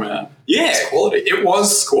wagon wheel, man. Yeah. It's quality. It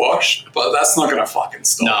was squashed, but that's not going to fucking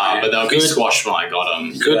stop. Nah, me. but they were good Good. squashed when I got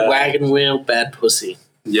them. Good Yeah. wagon wheel, bad pussy.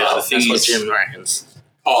 Yeah, the That's thing what is, Jim reckons.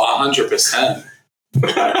 Oh, 100%.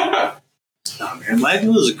 no, man, wagon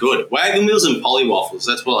wheels are good. Wagon wheels and Polly waffles.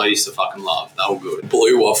 That's what I used to fucking love. They were good.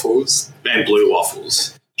 Blue waffles. And blue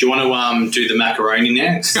waffles. Do you want to do the macaroni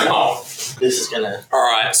next? Oh. This is gonna. All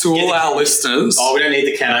right, to all our listeners, Oh, we don't need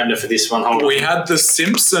the can opener for this one. Hold on. we had the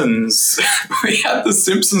Simpsons. We had the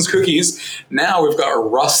Simpsons cookies. Now we've got a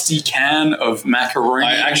rusty can of macaroni.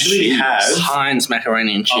 I and actually cheese. have. Heinz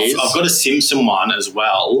macaroni and cheese. I've got a Simpson one as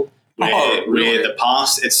well. Where really? the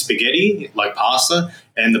pasta, it's spaghetti, like pasta,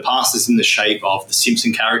 and the pasta's in the shape of the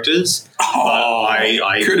Simpson characters. Oh, but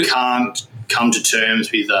I could it- can't come to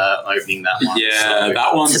terms with opening that one. Yeah, so.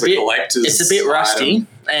 that one's It's a a bit- collector's. It's a bit rusty. item.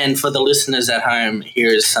 And for the listeners at home, here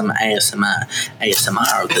is some ASMR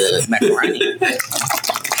of the macaroni.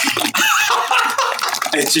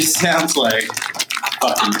 It just sounds like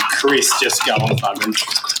fucking Chris just going fucking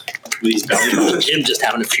with his belly button. Jim just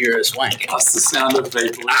having a furious wank. That's the sound of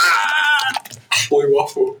people. Blue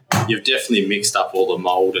waffle. You've definitely mixed up all the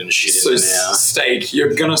mold and shit So in there now. steak,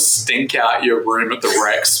 you're gonna stink out your room at the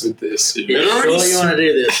Rex with this. Yeah, You're sure you want to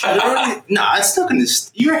do this. No, it's not going to.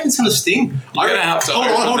 You reckon it's going to sting? gonna have to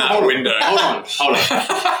open that window. Hold on.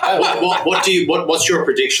 What's your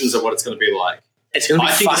predictions of what it's going to be like? It's going to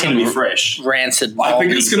be I think it's going to be fucking fresh. rancid. I think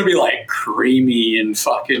moldy. it's gonna be like creamy and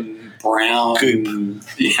fucking brown. Goop.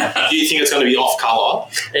 Yeah. Do you think it's going to be off color?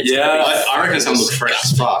 It's Yeah. gonna I reckon it's going to look fresh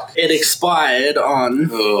as fuck. be- It expired on.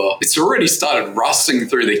 Ugh. It's already started rusting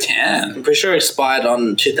through the can. I'm pretty sure it expired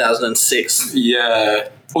on 2006. Yeah.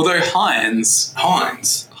 Although Heinz.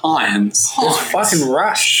 It's fucking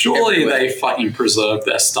rust. Surely everywhere. they fucking preserve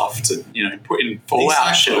their stuff to, put in fallout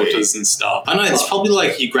Exactly. shelters and stuff. I know, it's probably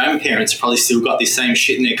like your grandparents have probably still got this same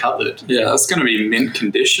shit in their cupboard. Yeah, that's going to be mint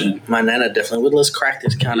condition. My nana definitely would. Let's crack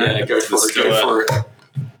this can Yeah, open. go for Let's it. do Go it. for it.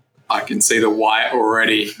 I can see the white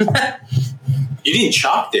already. You didn't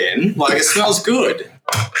chuck then. Like, it smells good.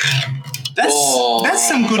 That's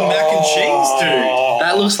some good mac and cheese, dude.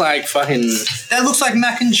 That looks like fucking. That looks like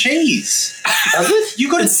mac and cheese. Does it? You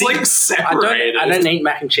got to It's think. like separated. I don't eat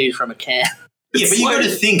mac and cheese from a can. Yeah, but you got to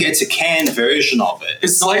think it's a canned version of it.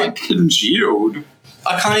 It's not like congealed.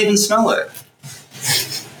 I can't even smell it.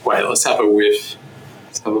 Wait, let's have a whiff.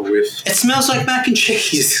 It smells like mac and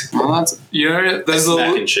cheese. Well, that's, there's That's a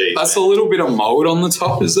mac and cheese, That's man. a little bit of mold on the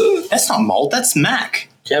top, is it? That's not mold. That's mac.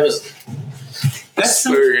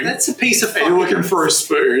 Spoon. That's a piece of. Are you looking for a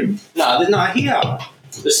spoon? No, they're not here.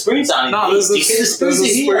 The spoons aren't. No, in there's these. a The spoons are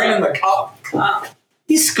spoon here. in the cup.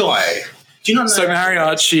 This guy. Do you not know? So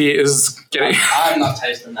Mariachi is getting I'm not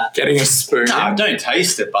tasting that. getting a spoon. No, don't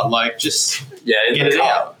taste it, but like just Yeah, in get the it cup.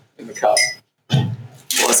 out. In the cup.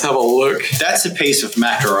 Let's have a look. That's a piece of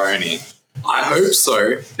macaroni. I hope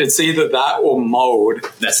so. It's either that or mold.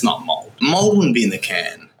 That's not mold. Mold wouldn't be in the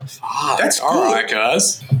can. That's all good. right,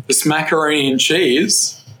 guys. This macaroni and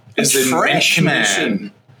cheese is It's in fresh, mint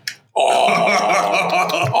condition.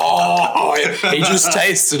 Oh, he just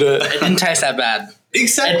tasted it. It didn't taste that bad.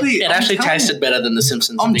 Exactly. It actually tasted better than the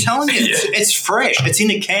Simpsons. I'm thing. telling you, it's fresh. It's in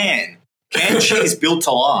a can. Canned cheese built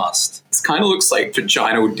to last. It kind of looks like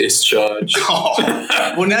vaginal discharge. Oh,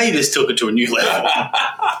 well, now you just took it to a new level.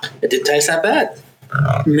 It didn't taste that bad.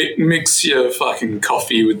 Mix your fucking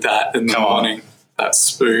coffee with that in the Come on. morning. That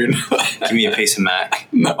spoon. Give me a piece of mac.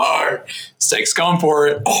 No. Steak's gone for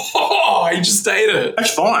it. Oh, he just ate it.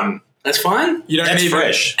 That's fine. That's fine. You don't That's even,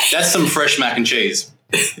 fresh. That's some fresh mac and cheese.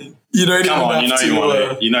 You don't Come even on, have you know to. you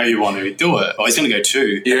want to. You know you want to do it. Oh, he's going to go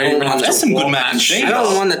two. You don't even have That's to some good warm mac that and cheese. shit I don't up.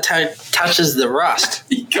 want one that touches the rust.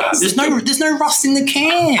 You guys- There's no rust in the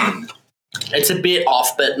can. It's a bit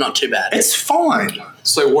off, but not too bad. It's fine.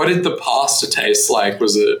 So what did the pasta taste like?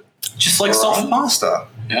 Was it, Just like soft pasta.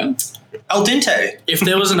 yeah? Al dente. If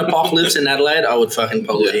there was an apocalypse in Adelaide, I would fucking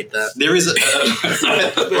probably eat that. There is a.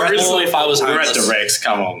 There is Or if I was We're at homeless. the Rex.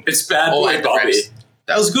 Come on. It's Bad Or Boy at the Bobby. Rex.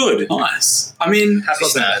 That was good. Nice. I mean, Happy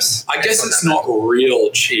snaps. I guess it's not real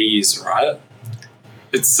cheese, right?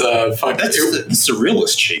 It's fucking That's the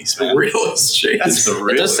realest cheese, man. realist cheese. That's the It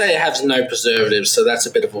realest. does say it has no preservatives, so that's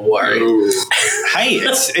a bit of a worry. Ooh. Hey,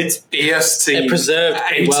 it's. EST It preserved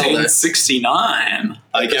pretty well, though. 1869.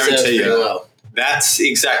 I Preserved guarantee pretty you, well. that's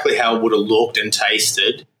exactly how it would have looked and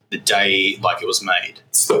tasted the day like it was made.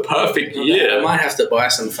 It's the perfect I year. might have to buy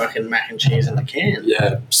some fucking mac and cheese in the can.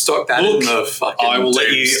 Yeah, stock that Look, in the fucking. I will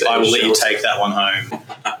let you doomsday shelter. take that one home.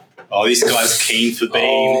 Oh, this guy's keen for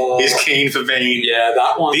bean. Oh. He's keen for bean. Yeah,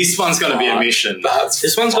 that one. This one's going to be a mission. That's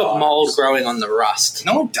This one's got fine. mold growing on the rust.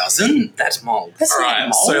 No, it doesn't. That's mold. That's All not right,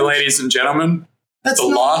 mold. so ladies and gentlemen, That's the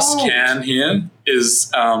not last mold. can here is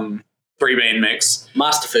 3-bean mix.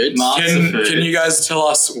 Master Foods. Can you guys tell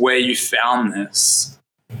us where you found this?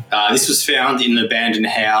 This was found in an abandoned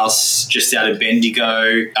house just out of Bendigo.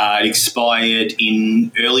 It expired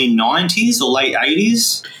in early 90s or late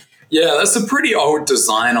 80s. Yeah, that's a pretty old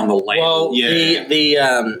design on the label. Well, Yeah.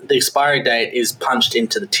 the expiry date is punched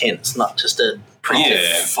into the tin. It's not just a print.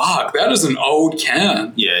 Yeah. Fuck, that is an old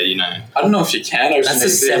can. Yeah, you know. I don't know if you can open That's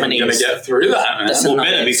this the thing. You're 70s. gonna get through that, man. That's Well, not-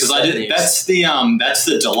 better because I did. 70s. That's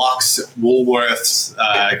the deluxe Woolworths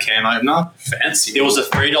can opener. fancy. There was a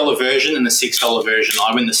 $3 version and a $6 version.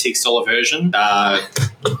 I went the $6 version.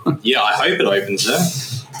 Yeah, I hope it opens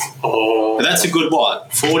there. Oh, But that's a good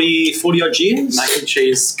what? 40 odd years? mac and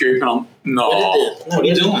cheese scooping on. No. What are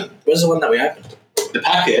you doing? Where's the one that we opened? The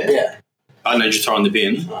packet? Yeah. I know, just throw in the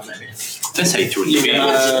bin. Oh, maybe. Don't say throw in the You bin.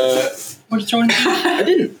 gonna What are you throwing in the bin? I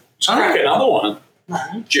didn't. crack another one? No.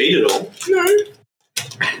 Did you eat it all? No.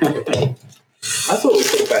 I thought we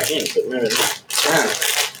put it back in, but maybe not. Damn.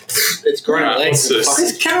 It's growing Right, legs. what's and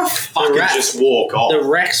this? fucking- Can't fucking rats- just walk off. The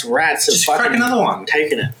Rex rats have Just crack fucking another one.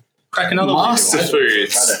 taken it. Crack another one. Master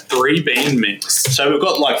Foods 3-bean mix. So we've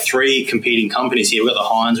got like 3 competing companies here. We've got the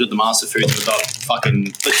Heinz, we've got the Master Foods, and we've got fucking,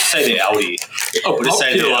 let's just say they're Aldi. We'll just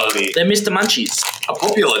say they're Aldi. They're Mr. Munchies. A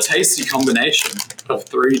popular, tasty combination of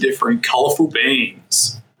 3 different colourful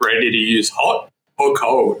beans, ready to use hot or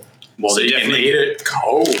cold. Well, so they're you can definitely, eat it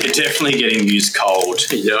cold. they're definitely getting used cold.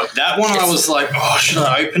 Yep. That one I was like, oh, should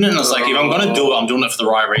I open it? And I was like, if I'm going to do it, I'm doing it for the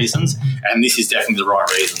right reasons. And this is definitely the right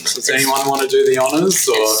reasons. Does anyone want to do the honours?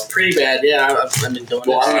 Or? It's pretty bad. Yeah, I've been doing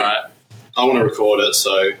All it. right. I want to record it,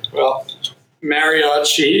 so. Well,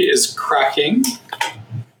 Mariachi is cracking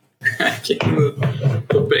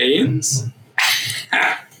the beans.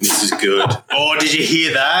 This is good. Oh, did you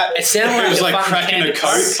hear that? It sounded like It was a like fucking cracking a candy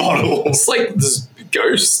Coke bottle. It's like there's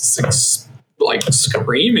ghosts like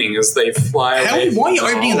screaming as they fly away. Why are you from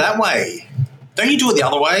the opening it hole. that way? Don't you do it the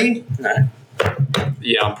other way? No.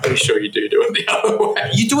 Yeah, I'm pretty sure you do it the other way.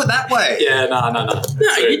 You do it that way. Yeah, no. No,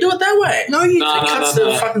 you do it that way. No, you No, It no, cuts no,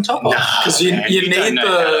 the no. fucking top off. Because you man, need don't know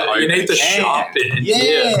how to you open need the a can. sharp bit. Yeah. No,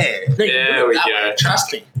 you do There it we that go. way.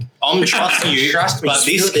 Trust me. I'm trusting you. Trust me, But just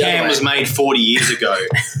this do it the other can way. was made 40 years ago.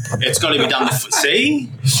 It's got to be done. See?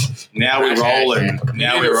 Now we're rolling.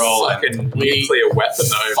 Now You need we're a rolling. fucking nuclear weapon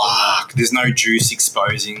over. Fuck. There's no juice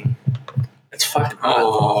exposing. It's fucking hard.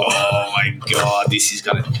 Oh my god. This is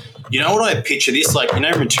going to. You know what I picture this? Like, you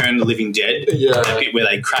know, Return of the Living Dead? Yeah. The bit where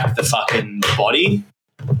they crack the fucking body?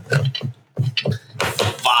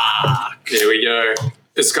 Fuck. There we go.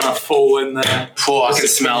 It's gonna fall in there. Oh, I can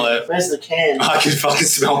smell it. Where's the can? I can fucking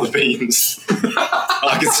smell the beans.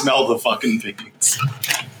 I can smell the fucking beans.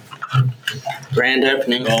 Grand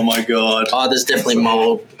opening. Oh my god. Oh, there's definitely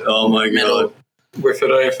mold. Oh my Metal. god. Whip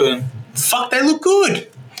it open. Fuck, they look good.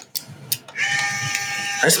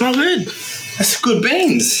 They smell good. That's good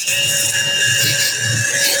beans.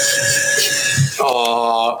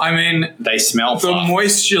 Oh, I mean, They smell the fucked.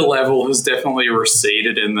 moisture level has definitely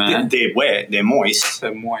receded in there. They're wet. They're moist.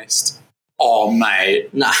 They're moist. Oh,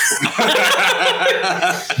 mate. Nah.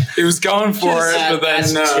 He was going for it, but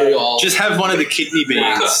then That's too old. Just have one of the kidney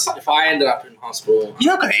beans. If I ended up in hospital,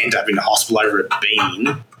 You're not going to end up in the hospital over a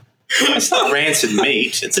bean. It's not rancid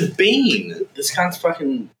meat. It's a bean. this cunt's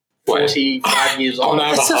fucking Wait. 45 years Oh, old.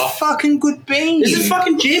 no. It's a fucking good bean. This is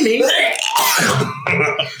fucking Jimmy.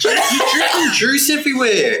 You're drinking juice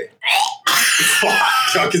everywhere. Fuck,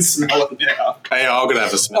 I can smell it now. Hey, I'm going to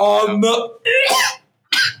have a smell. Oh, no.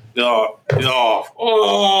 Oh, oh.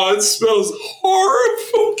 Oh, it smells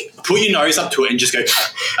horrible. Put your nose up to it and just go as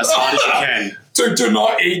hard as you can. Dude, do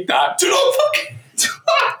not eat that. Do not fucking...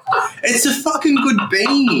 It's a fucking good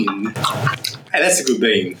bean. Hey, that's a good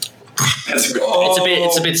bean. That's a good.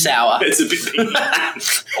 It's a bit sour. It's a bit beany.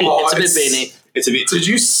 Oh, It's a bit beanie. It's a bit. Did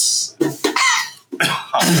you...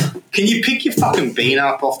 Can you pick your fucking bean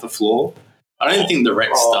up off the floor? I don't think the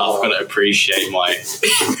Rex staff gonna appreciate my.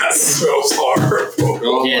 That smells horrible.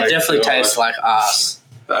 Oh Yeah, my it definitely God. tastes like ass.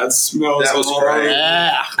 That smells That was horrible. great.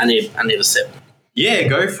 I need a sip. Yeah,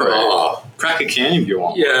 go for it. Oh. Crack a can if you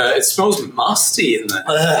want. Yeah, it smells musty in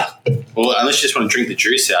there. Well, unless you just want to drink the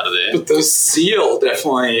juice out of there. But the seal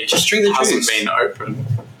definitely Just drink the hasn't juice. been open.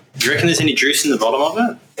 Do you reckon there's any juice in the bottom of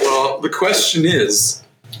it? Well, the question is,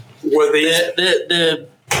 were these...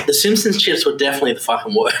 The Simpsons chips were definitely the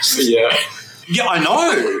fucking worst. Yeah. Yeah, I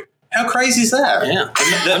know. How crazy is that?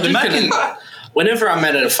 Yeah. The mac and Whenever I'm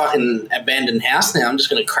at a fucking abandoned house now, I'm just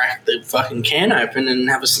going to crack the fucking can open and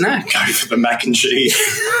have a snack. go for the mac and cheese.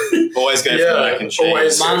 Always go for the mac and cheese.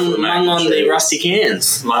 always. Mung on the rusty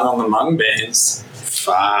cans. Mung on the mung beans.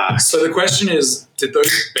 Fuck. So the question is, did those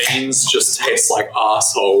beans just taste like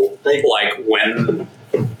arsehole, like when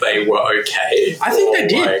they were okay? I think they Or,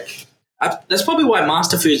 did. like, That's probably why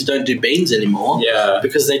Master Foods don't do beans anymore. yeah.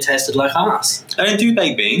 Because they tasted like ass. They don't do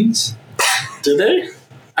baked beans. Do they?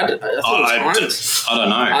 I thought it was I don't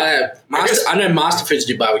know. I know Master Foods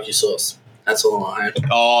do barbecue sauce. That's all I know.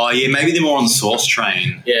 Oh, yeah, maybe they're more on the sauce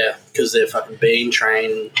train. Yeah, because their fucking bean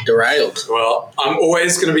train derailed. Well, I'm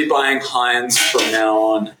always going to be buying Heinz from now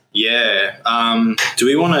on. Yeah. Do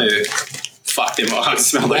we want to fuck them? I can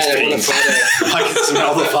smell those Yeah, they wanna beans. put I can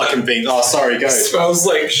smell the fucking beans. Oh, sorry, go. It smells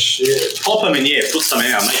like shit. Pop them in, yeah, put some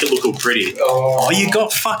out, make it look all pretty. Oh, you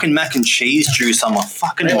got fucking mac and cheese juice on my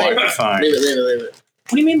fucking microphone. Leave it.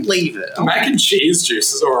 What do you mean leave it? Mac and cheese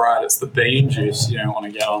juice is alright. It's the bean juice you don't want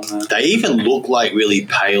to get on there. They even look like really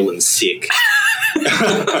pale and sick.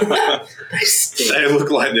 They stink. They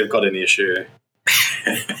look like they've got an issue.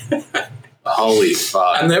 Holy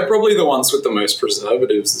fuck. And they're probably the ones with the most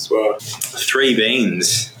preservatives as well. 3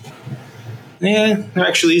 beans. Yeah, there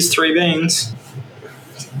actually is 3 beans.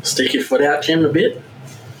 Stick your foot out, Jim, a bit.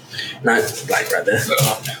 No, like right there.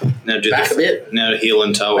 Now do Back a bit. Now heel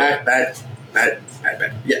and toe. Back.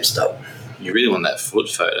 Yep, stop. You really want that foot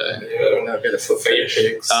photo. Yeah. I'll get a foot For your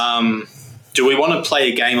fetish. pigs. Do we want to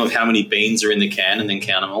play a game of how many beans are in the can and then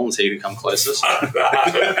count them all and see who can come closest?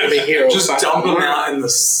 We'll be here all Just fucking dump them morning. out in the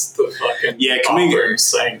fucking Yeah, can we- bathroom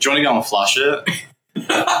sink. Do you want to go and flush it?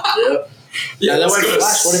 Yep. Yeah, No, they let's won't go.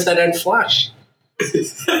 flush. What if they don't flush?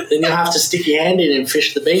 Then you'll have to stick your hand in and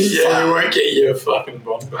fish the beans. Yeah, you won't get your fucking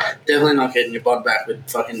bond back. Definitely not getting your bod back with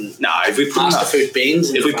fucking No, if we put Master enough, Food beans.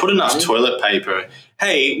 in if the we put fucking enough thing. toilet paper.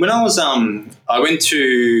 Hey, when I was I went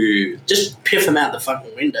to. Just piff them out the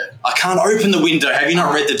fucking window. I can't open the window. Have you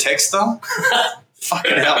not read the texter?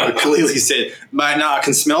 Fucking hell! I clearly said, mate. No, I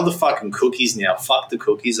can smell the fucking cookies now. Fuck the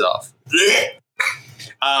cookies off.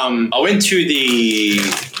 I went to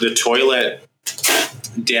the toilet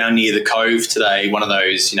down near the Cove today, one of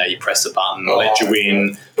those, you press the button, let you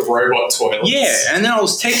in. The robot toilets. Yeah, and then I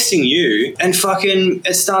was texting you, and fucking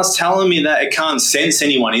it starts telling me that it can't sense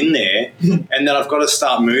anyone in there, and that I've got to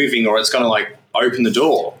start moving or it's going to, open the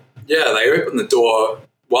door. Yeah, they open the door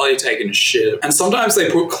while you're taking a shit. And sometimes they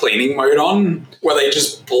put cleaning mode on where they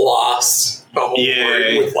just blast the whole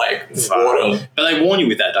room with, water. But they warn you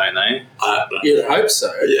with that, don't they? You'd hope so.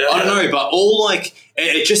 Yeah. I don't know, but all,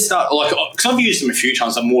 it just started, because I've used them a few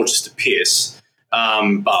times, I'm more just a piss. But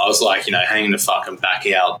I was hanging the fucking back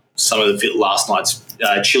out some of the last night's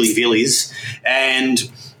chili villies. And,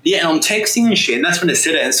 and I'm texting and shit, and that's when they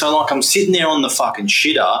said it. And so, I'm sitting there on the fucking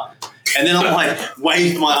shitter, and then I'm,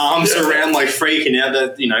 waving my arms around, freaking out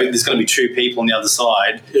that, there's going to be two people on the other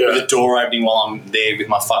side with the door opening while I'm there with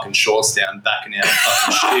my fucking shorts down, backing out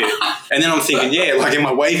fucking shit. And then I'm thinking, am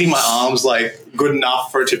I waving my arms, good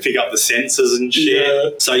enough for it to pick up the sensors and shit? Yeah.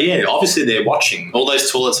 So, obviously they're watching. All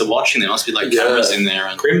those toilets are watching. There must be, cameras in there.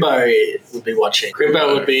 And Grimbo would be watching.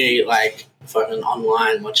 Grimbo would be, fucking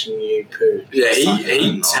online watching you poo. Yeah,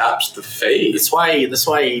 he tapped the feed. That's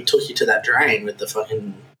why he took you to that drain with the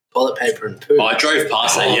fucking toilet paper and poo. Oh, I drove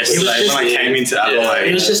past that yesterday when I came into Adelaide.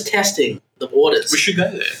 He was just testing the waters. We should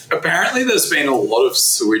go there. Apparently there's been a lot of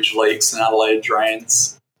sewage leaks in Adelaide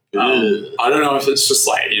drains. I don't know if it's just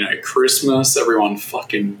Christmas, everyone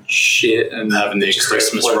fucking shit and having their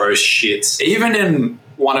Christmas roast shits. Even in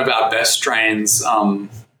one of our best drains,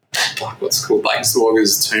 what's it called,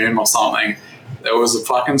 Swogger's Tomb or something, there was a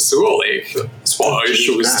fucking sewer leak. That's what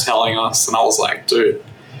OSHA was telling us, and I was like, dude,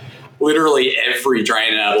 literally every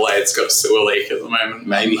drain in Adelaide's got a sewer leak at the moment.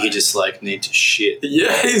 Maybe he just need to shit.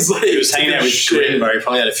 Yeah, he was hanging out with Grimbo. He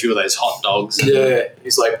probably had a few of those hot dogs. Yeah,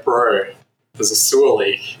 he's like, bro, there's a sewer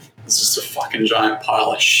leak. It's just a fucking giant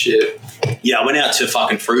pile of shit. Yeah, I went out to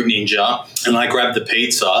fucking Fruit Ninja and I grabbed the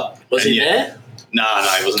pizza. Was he there? No,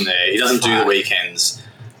 he wasn't there. He doesn't do the weekends.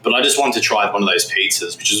 But I just wanted to try one of those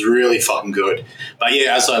pizzas, which is really fucking good. But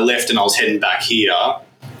as I left and I was heading back here,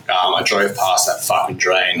 I drove past that fucking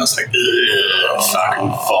drain. I was like, fucking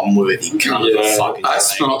vom-worthy cunt of a fucking that drain.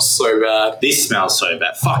 smells so bad. This smells so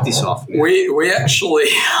bad. Fuck this off. We actually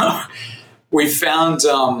we found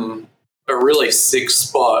a really sick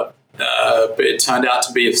spot, but it turned out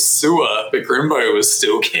to be a sewer. But Grimbo was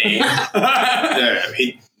still keen. Yeah,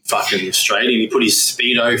 he fucking straight in. He put his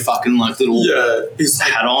Speedo fucking little his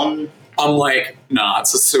hat on. I'm like, nah,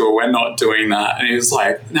 it's a sewer. We're not doing that. And he was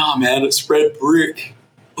like, nah, man, it's red brick.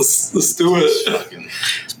 Let's do it.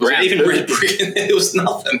 Was it even red brick in there? There was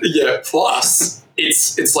nothing. Yeah, plus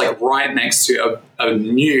it's right next to a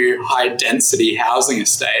new high density housing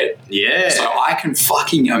estate. Yeah. So I can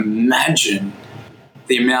fucking imagine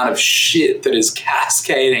the amount of shit that is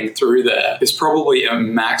cascading through there is probably a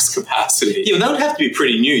max capacity. Yeah, well, that would have to be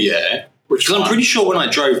pretty new, yeah. Because I'm pretty sure when I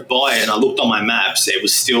drove by it and I looked on my maps, it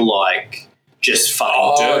was still just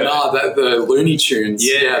fucking dirt. Oh, no, the Looney Tunes.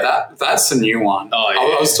 Yeah, that's a new one. Oh,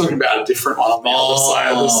 yeah. I was talking about a different one on the other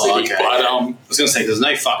side of the city. Okay. But, I was going to say, there's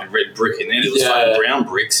no fucking red brick in there. There's fucking brown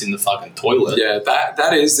bricks in the fucking toilet. Yeah,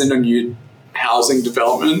 that is in a new housing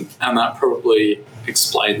development, and that probably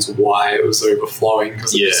explains why it was overflowing,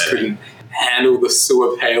 because it just couldn't handle the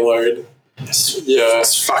sewer payload.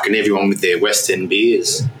 It's fucking everyone with their West End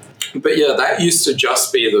beers. But yeah, that used to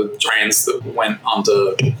just be the drains that went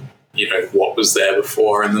under, what was there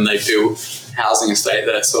before, and then they built housing estate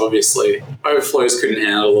there, so obviously overflows couldn't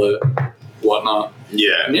handle it, whatnot.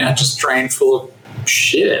 Yeah. And just drained full of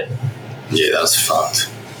shit. Yeah, that was fucked.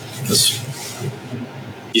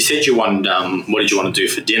 You said you wanted, what did you want to do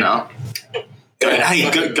for dinner?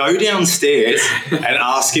 Go downstairs and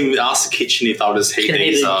ask the kitchen if they'll just heat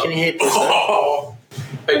these up. Can you heat this up?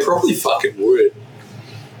 They probably fucking would.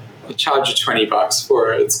 I'll charge you $20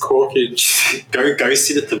 for it. It's corkage. Go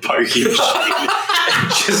sit at the pokey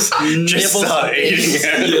machine. just start eating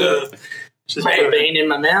it. Yeah. Just put a bean in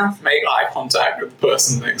my mouth. Make eye contact with the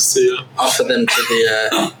person next to you. Offer them to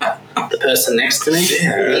the person next to me.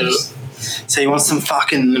 Yeah. So you want some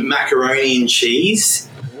fucking macaroni and cheese?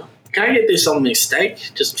 Can I get this on my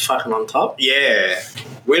steak? Just fucking on top? Yeah.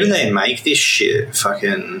 Where do they make this shit?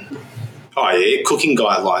 Fucking... Oh, yeah. Cooking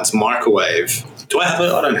guidelines. Microwave. Do I have it?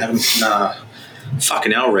 I don't have it. Nah.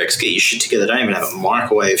 Fucking hell, Rex. Get your shit together. Don't even have a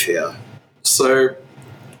microwave here. So,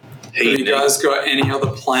 have you guys got any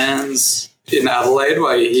other plans in Adelaide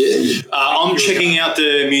while you're here? I'm checking out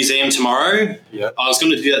the museum tomorrow. Yep. I was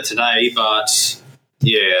going to do that today, but...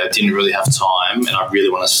 Yeah, I didn't really have time, and I really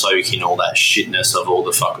want to soak in all that shitness of all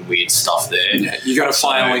the fucking weird stuff there. Yeah, you got to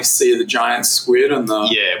finally see the giant squid and the...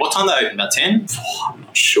 Yeah, what time they open? About 10? Oh, I'm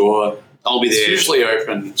not sure. I'll be It's there. usually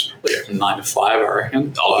open. It's probably open 9 to 5, I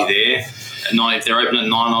reckon. I'll be there at 9. If they're open at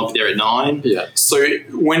 9, I'll be there at 9. Yeah. So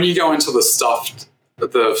when you go into the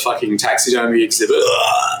fucking taxidermy exhibit,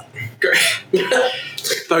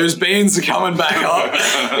 those beans are coming back up.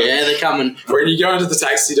 Yeah, they're coming. When you go into the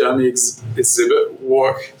taxidermy exhibit,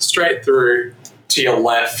 walk straight through to your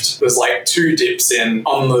left. There's like 2 dips in.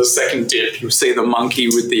 On the second dip, you'll see the monkey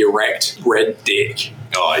with the erect red dick.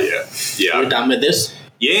 Oh, yeah. We're done with this.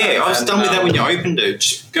 Yeah, I was done with that when you opened it.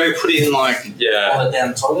 Just go put it in Pull Yeah. it down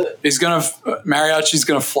the toilet. Mariachi's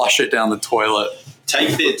gonna flush it down the toilet.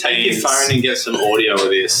 Take your phone and get some audio of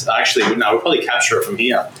this. Actually, no, we'll probably capture it from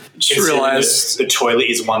here. Just realised the toilet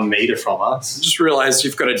is 1 meter from us.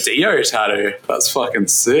 you've got a Dio tattoo. That's fucking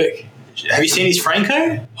sick. Have you seen his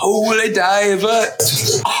Franco? Holy David.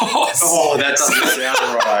 Oh, that doesn't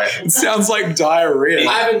sound right. It sounds like diarrhea.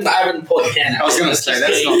 I haven't put the can out. I was going to say,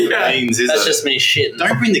 that's not the beans, is That's it? just me shitting.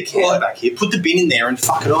 Don't bring the can back here. Put the bin in there and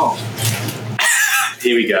fuck it off.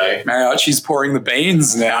 Here we go. Mariachi's pouring the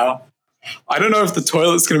beans now. I don't know if the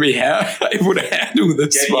toilet's going to be able to handle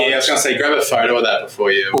this Yeah, much. I was going to say, grab a photo of that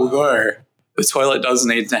before you... Although, the toilet does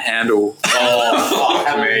need to handle. Oh, fuck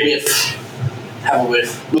Have a me. whiff. Have a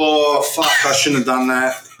whiff. Oh, fuck, I shouldn't have done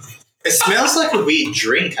that. It smells like a weird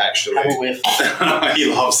drink, actually. Have a whiff. He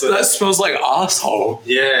loves it. That smells like asshole.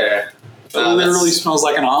 Yeah. It literally smells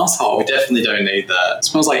like an asshole. We It definitely don't need that.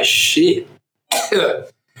 smells like shit.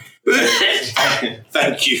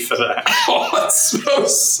 Thank you for that. Oh, it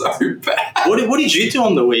smells so bad. What did you do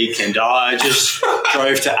on the weekend? I just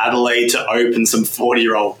drove to Adelaide to open some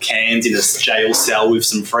 40-year-old cans in a jail cell with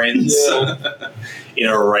some friends in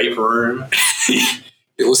a rape room.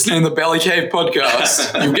 You're listening to the Belly Cave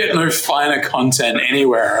podcast. You'll get no finer content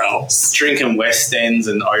anywhere else. Drinking West Ends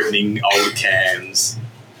and opening old cans.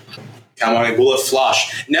 Come on, will it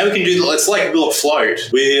flush? Now we can do, it's like will it float?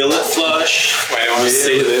 Will it flush? Wait, I want to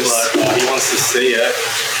see this. Oh, he wants to see it.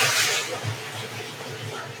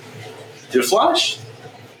 Did it flush?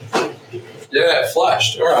 Yeah, it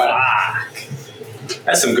flashed. All right. Fuck.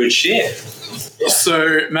 That's some good shit.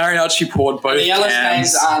 So Mariachi poured both The yellow cans.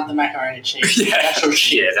 stains aren't the macaroni cheese. Yeah. The actual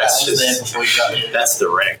shit Yeah, that's that was just- there before you got here. That's the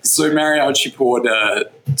wreck. So Mariachi poured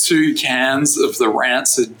 2 cans of the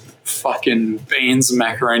rancid fucking beans and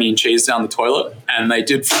macaroni and cheese down the toilet, and they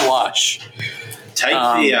did flush. Take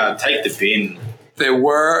the bin. There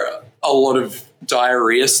were a lot of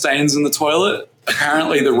diarrhea stains in the toilet.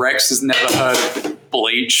 Apparently, the Rex has never heard of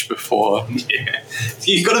bleach before. Yeah.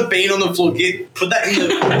 You've got a bean on the floor. Put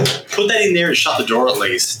that in there and shut the door at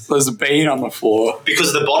least. There's a bean on the floor.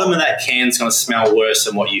 Because the bottom of that can's going to smell worse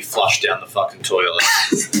than what you flushed down the fucking toilet.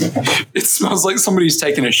 It smells like somebody's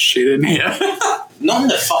taking a shit in here. Not in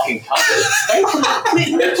the fucking cupboard. Put it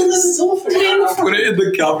in the door for me. Put it in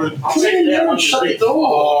the cupboard. I'll take it out when you Shut the leave. door.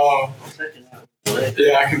 Oh, I'll take it out.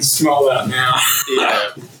 yeah, I can smell that now.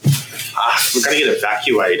 Yeah. We're going to get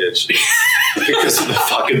evacuated because of the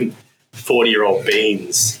fucking 40-year-old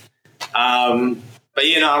beans. But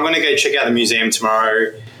yeah, no, I'm going to go check out the museum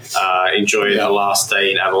tomorrow. Enjoy the last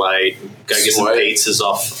day in Adelaide. Go get some Sweet. pizzas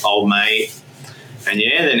off old mate. And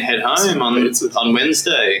yeah, then head home on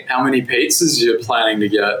Wednesday. How many pizzas are you planning to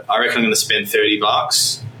get? I reckon I'm going to spend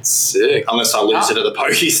 $30. Sick. Unless I lose it at the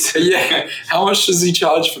pokies. Yeah. How much does he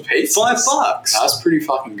charge for pizza? $5. That's pretty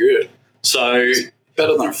fucking good. So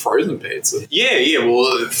Better than a frozen pizza. yeah,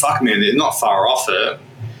 well, fuck man, they're not far off it.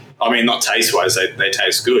 I mean, not taste wise, they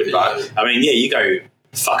taste good, but I mean, yeah, you go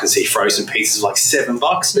fucking see frozen pizzas like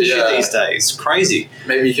 $7 and Yeah. shit these days. Crazy.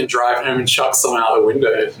 Maybe you can drive home and chuck some out the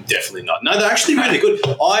window. Definitely not. No, they're actually really good.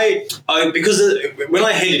 I because when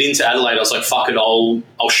I headed into Adelaide, I was like, fuck it, I'll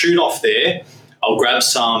shoot off there. I'll grab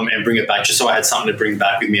some and bring it back just so I had something to bring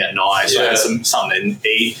back with me at night. So I had something to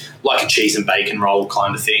eat, like a cheese and bacon roll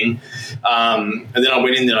kind of thing. And then I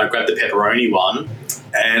went in there and I grabbed the pepperoni one.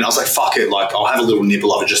 And I was like, fuck it, like I'll have a little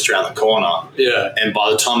nibble of it just around the corner. Yeah. And by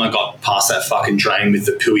the time I got past that fucking drain with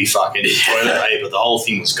the pooey fucking toilet paper, the whole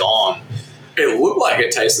thing was gone. It looked like it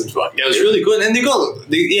tasted fucking It was really good. And they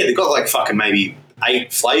got like fucking maybe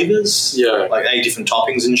 8 flavours. Yeah. Like 8 different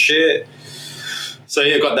toppings and shit. So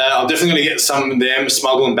yeah, got that. I'm definitely going to get some of them,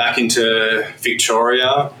 smuggle them back into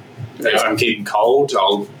Victoria. If I'm keeping cold,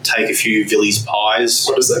 I'll take a few Villies pies.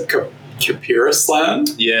 What is that?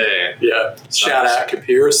 Capirisland? Yeah. Yeah. Shout out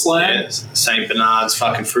Capirisland. Yeah. St. Bernard's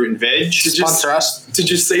fucking fruit and veg. Did you, Sponsor us. did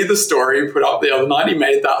you see the story he put up the other night? He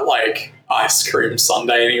made that like ice cream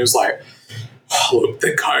sundae and he was like, oh, look,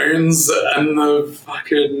 the cones and the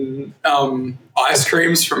fucking ice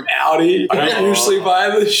creams from Audi. I don't usually buy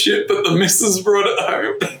this shit, but the missus brought it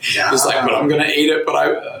home. He was like, but I'm going to eat it, but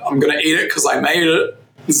I'm going to eat it because I made it.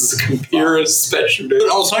 This is a computer special. But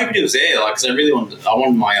I was hoping he was there, like, because I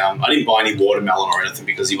wanted my, I didn't buy any watermelon or anything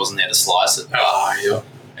because he wasn't there to slice it. Yeah.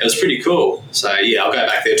 It was pretty cool. So, yeah, I'll go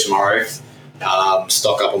back there tomorrow,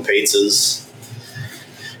 stock up on pizzas,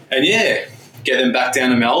 and, yeah, get them back down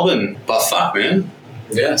to Melbourne. But fuck, man.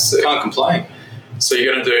 Yeah, so Can't complain. So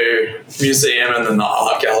you're going to do museum and then the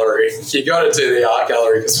art gallery. You got to do the art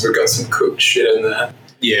gallery because we've got some cooked shit in there.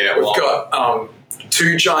 Yeah, We've got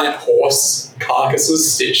 2 giant horse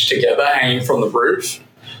carcasses stitched together hanging from the roof.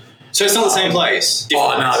 So it's not the same place?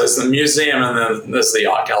 Oh, no, there's the museum and then there's the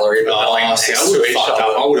art gallery. But they're like next see, I to would each have fucked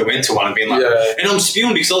other. up. I would have went to one and been like, Yeah. and I'm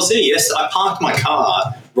spewing because I was there. Yes, I parked my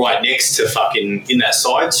car right next to fucking in that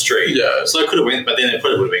side street. Yeah. So I could have went, but then it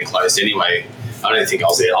probably would have been closed anyway. I don't think I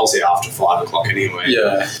was there. I was there after 5 o'clock anyway.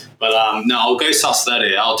 Yeah. But no, I'll go suss that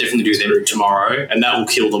out. I'll definitely do them tomorrow, and that will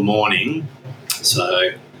kill the morning. So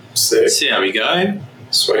Sick. see how we go,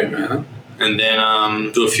 Sweet, man. and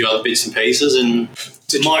then do a few other bits and pieces, and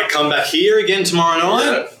might come back here again tomorrow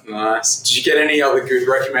night. Yeah. Nice. Did you get any other good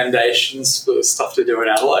recommendations for stuff to do in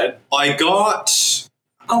Adelaide? I got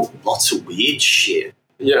lots of weird shit.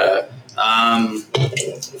 Yeah.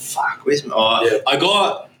 Fuck, where's my? Yeah. I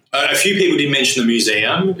got a few people did mention the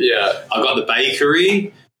museum. Yeah. I got the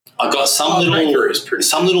bakery. I got some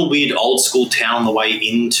little weird old school town on the way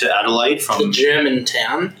into Adelaide The from German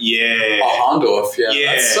town. yeah. Oh, Harndorf, yeah.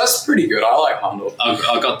 Yeah. That's pretty good. I like Harndorf.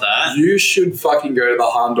 I got that. You should fucking go to the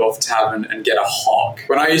Harndorf Tavern and get a hock.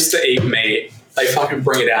 When I used to eat meat, they fucking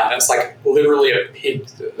bring it out and it's like literally a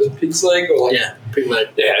pig's leg or like Yeah, pretty much.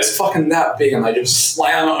 yeah, it's fucking that big and they just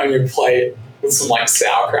slam it on your plate with some like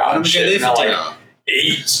sauerkraut and shit. And they're like,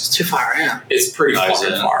 eat. It's too far out. It's pretty No, fucking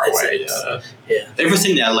is it? far It's- away. Yeah.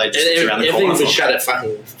 Everything in Adelaide just around the Everything corner. was shut at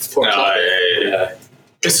fucking 4 o'clock. Yeah.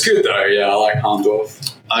 It's good though, yeah, I like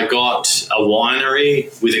Harndorf. I got a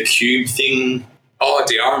winery with a cube thing. Oh,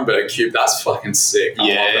 the Arenberg Cube, that's fucking sick. I love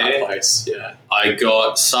Yeah. that place, yeah. I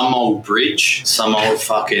got some old bridge, some old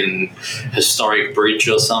fucking historic bridge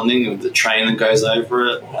or something with the train that goes over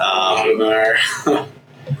it. I don't know.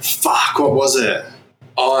 Fuck, what was it?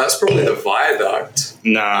 Oh, that's probably the viaduct.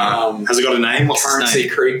 Nah. Has it got a name? What's its Currency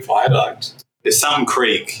name? Creek Viaduct. It's some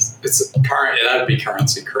creek. It's a current. Yeah, that'd be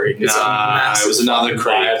Currency Creek. It's Nah, a massive it was another fucking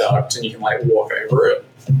creek. viaduct, and you can like walk over it.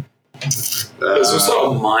 There's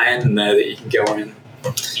also a mine in there that you can go in.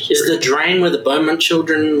 Is the drain where the Beaumont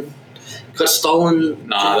children got stolen?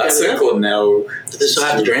 Nah, that's over a there? Glenelg. Do they still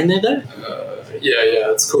have the drain there though?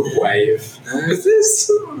 Yeah, it's called Wave. But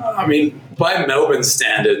this, I mean, by Melbourne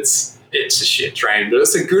standards, it's a shit train, but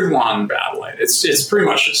it's a good one, Adelaide. It's pretty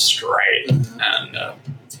much just straight, and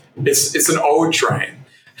it's an old train.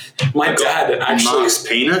 My dad actually Mark's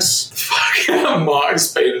penis. fucking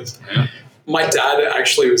Mark's penis. Yeah. My dad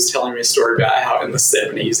actually was telling me a story about how in the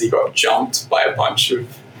 70s he got jumped by a bunch of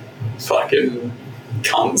fucking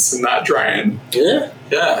cunts in that drain. Yeah.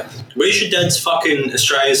 Yeah. Where's your dad's fucking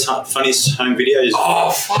Australia's funniest home videos?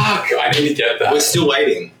 Oh fuck! I need to get that. We're still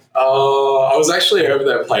waiting. I was actually over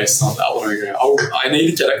their place not that long ago. I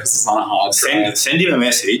need to get it because it's on a hard drive. Send him a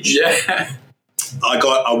message. Yeah. I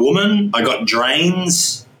got a woman. I got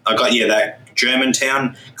drains. I got that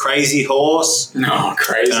Germantown crazy horse. No,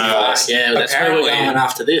 crazy. Yeah, that's where we're Apparently- going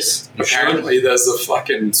after this. Apparently, there's a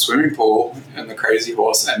fucking swimming pool in the Crazy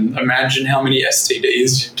Horse, and imagine how many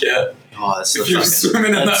STDs you'd get Oh, that's the if you're fucking swimming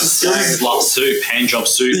in that that's swimming slut pool. soup, hand job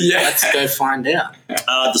soup. Yeah. Let's go find out.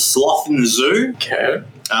 The sloth in the zoo. Okay.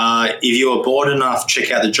 If you were bored enough,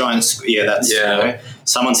 check out the giant. That's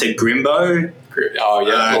Someone said Grimbo. Oh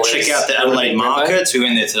yeah. boys. Check out the Adelaide markets. We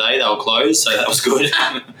went there today. They were closed, so that was good.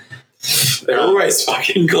 They're always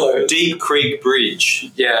fucking closed. Deep Creek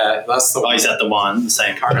Bridge. Yeah, that's the Oh, one. is that the one? The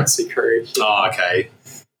same Currency Creek. Oh, okay.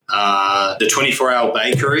 The 24-hour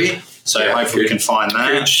bakery. So Yeah, hopefully we good. can find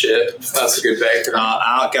that. Good shit. That's a good baker.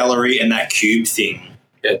 Art gallery and that cube thing.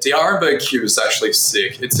 Yeah, the Arenberg Cube is actually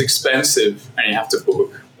sick. It's expensive and you have to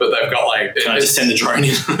book, but they've got like Can I just send the drone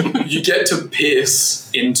in? you get to piss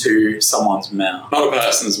into someone's mouth, not a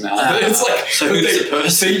person's mouth. It's like So who's the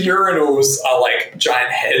person? The urinals are like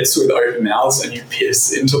giant heads with open mouths, and you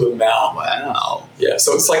piss into the mouth. Wow. Yeah,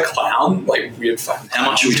 so it's like clown, like weird fucking. How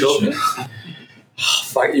much are we talking?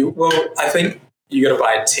 Fuck you. Well, I think you got to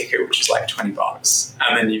buy a ticket, which is like $20,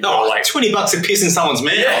 and then you've got Oh, like $20 to piss in someone's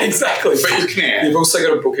mouth. yeah, exactly. But Yeah. you've also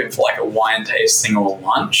got to book in for like a wine tasting or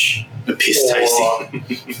lunch. A piss Or tasting.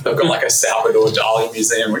 They've got like a Salvador Dali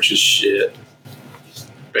museum, which is shit.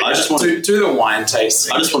 But I yeah, just want do the wine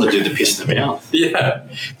tasting. I just want to do the piss in the mouth. Yeah,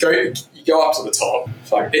 you go up to the top.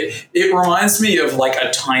 Fuck it reminds me of like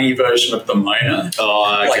a tiny version of the Mona, Oh,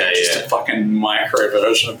 like okay, just yeah. a fucking micro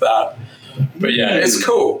version of that. But yeah, it's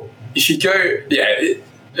cool. If you go,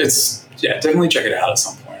 definitely check it out at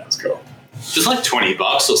some point. It's cool. Just like $20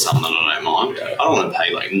 or something, I don't mind. I don't want to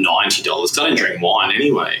pay like $90 because I don't drink wine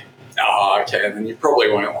anyway. Oh, okay, then you probably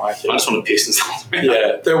won't like it. I just want to piss in something.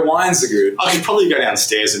 Yeah, their wines are good. I could probably go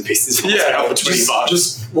downstairs and piss in something for $20.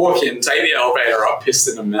 Just walk in, take the elevator up, piss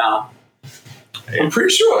in the mouth. I'm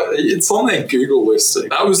pretty sure it's on their Google listing.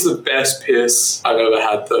 That was the best piss I've ever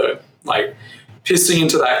had, though. Like, pissing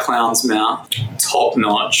into that clown's mouth, top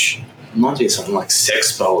notch. I might do something like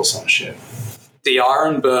Sexpo or some shit. The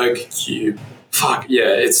Ironberg Cube. Fuck, yeah,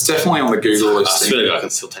 it's definitely on the Google I listing. feel like I can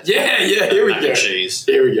still taste Yeah, here we mac go. and cheese.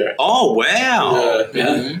 Here we go. Oh, wow.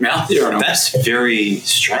 Yeah, mouth urinal. That's very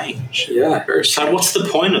strange. Yeah, very So strange. what's the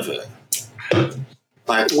point of it?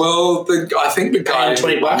 Like, Well, I think the guy...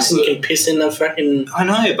 $20 and you can piss in the fucking I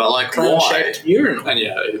know, but like, why? clown-shaped urinal. And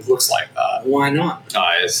yeah, it looks like that. Why not? Oh,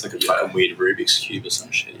 it's like a fucking weird Rubik's Cube or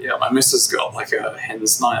some shit. Yeah, my missus got like a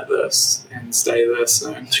hen's night this, hen's day this,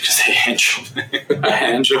 so Because they hand job. a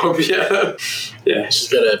hand job, yeah. Yeah, She's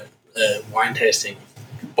got a wine tasting.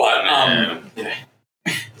 but Yeah.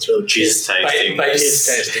 It's really Jizz tasting. piss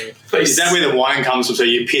tasting. Is that where the wine comes from? So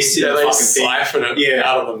you piss in Yeah, the they fucking thing. siphon it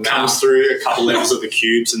out of the Comes mouth. through a couple levels of the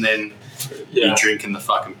cubes and then Yeah. you're drinking the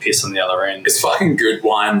fucking piss on the other end. It's fucking good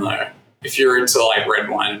wine though. If you're into like red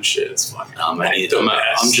wine and shit, it's fucking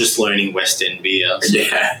I'm just learning West End beer. So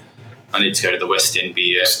yeah. I need to go to the West End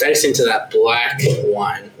beer. Stays into that black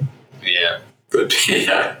wine. Yeah. Good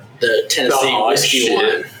yeah. The Tennessee Oh, whiskey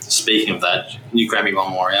shit. wine. Speaking of that, can you grab me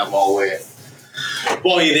one more out while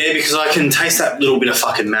you're there, because I can taste that little bit of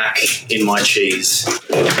fucking mac in my cheese.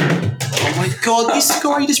 Oh my god, this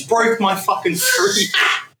guy just broke my fucking fridge.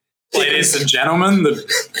 Ladies and gentlemen, the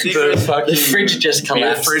fucking The fridge just beer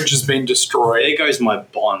collapsed. fridge has been destroyed. There goes my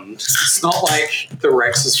bond. It's not like the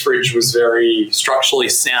Rex's fridge was very structurally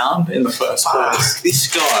sound in the first place. Fuck,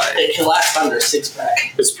 this guy. It collapsed under a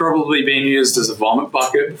six-pack. It's probably been used as a vomit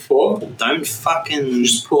bucket before. Don't fucking...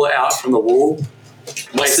 Just pull it out from the wall.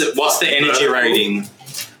 What's the energy rating?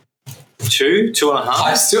 2? 2.5?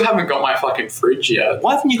 I still haven't got my fucking fridge yet.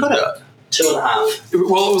 Why haven't you got it? 2.5.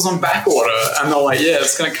 Well, it was on back order, and they're like, yeah,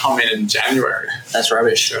 it's going to come in January. That's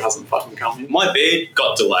rubbish. It hasn't fucking come in. My bed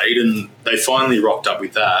got delayed and they finally rocked up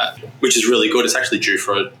with that, which is really good. It's actually due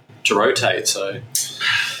for it to rotate, so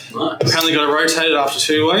Nice. apparently got to rotate it after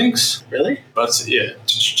 2 weeks. Really? But yeah,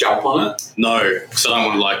 Did you jump on it? no, because I don't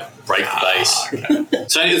want to like break the base.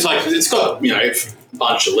 So it's like it's got a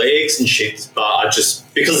bunch of legs and shit, but I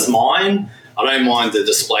just because it's mine, I don't mind the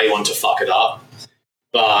display one to fuck it up.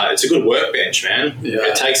 But it's a good workbench, man. Yeah.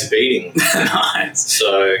 It takes a beating. Nice.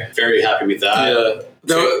 So very happy with that.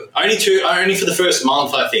 Yeah. Only for the first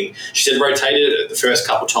month, I think. She said rotated it the first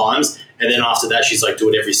couple times, and then after that, she's like, do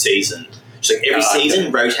it every season. She's like, every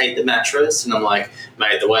season, rotate the mattress. And I'm like,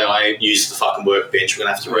 mate, the way I use the fucking workbench, we're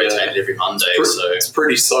going to have to rotate it every Monday. So It's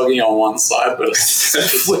pretty soggy on one side, but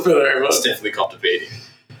flip it over. it's definitely copped a beating.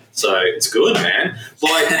 So it's good, man.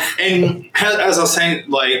 Like, and as I was saying,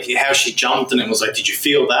 like how she jumped and it was like, did you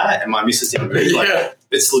feel that? And my missus didn't move. Like, Yeah.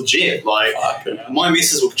 it's legit. Like, my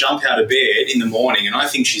missus will jump out of bed in the morning and I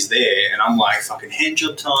think she's there and I'm like, fucking hand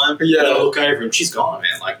job time. Yeah. And I look over and she's gone,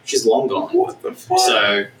 man. Like, she's long gone. What the fuck?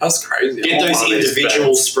 So That's crazy. get I want those one of these individual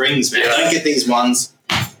beds. springs, man. Yeah. Don't get these ones.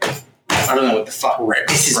 I don't know what the fuck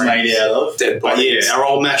this is made out of. Dead But bodies. yeah, our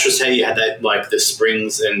old mattress, hey, you had that, like the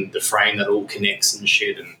springs and the frame that all connects and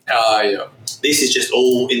shit. And Yeah. this is just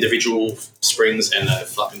all individual springs and a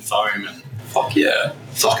fucking foam and Fuck yeah.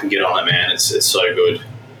 fucking get on it, man. It's so good.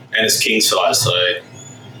 And it's king size, so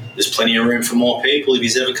there's plenty of room for more people if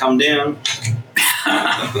he's ever come down.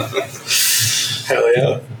 Hell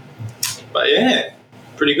yeah. But yeah,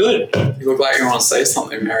 pretty good. You look like you want to say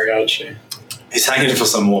something, Mary, aren't you? He's hanging for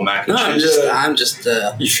some more mac and No, cheese. I'm just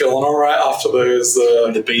You feeling all right after those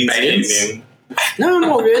The beans Beans? hitting him. no, I'm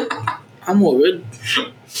all good. I'm all good.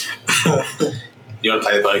 You want to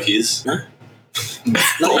play the pokies?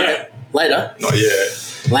 Not yet. Later. Not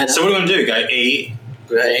yet. Later. So what do you want to do? Go eat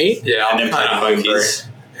We're gonna eat, Yeah, and then play the pokies?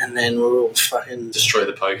 and then we'll fucking Destroy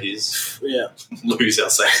the pokies. yeah. Lose our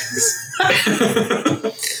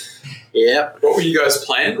savings. Yep. What were you guys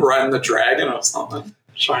playing? Riding the dragon or something?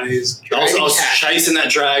 Chinese I was Dragon Cash. chasing that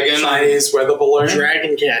dragon. Chinese weather balloon?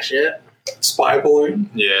 Dragon cash, yeah. Spy balloon?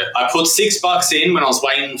 Yeah, I put $6 in when I was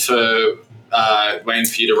waiting for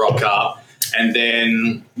you to rock up, and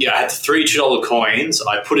then I had the 3 $2 coins.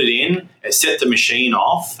 I put it in, it set the machine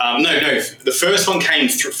off. The first one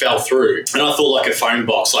fell through, and I thought like a phone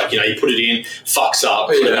box, like you put it in, fucks up,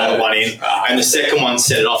 put another one in, and the second one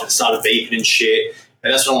set it off. It started beeping and shit,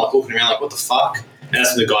 and that's when I'm like looking around like, what the fuck? And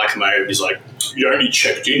that's when the guy came over. He's like, you only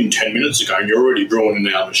checked in 10 minutes ago, and you're already drawing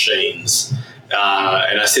in our machines.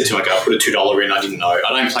 And I said to him, I put a $2 in. I didn't know. I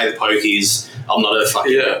don't play the pokies. I'm not a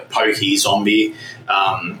fucking pokey zombie.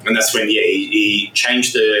 And that's when, he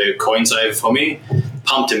changed the coins over for me,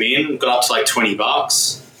 pumped them in, got up to like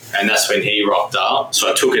 $20. And that's when he rocked up. So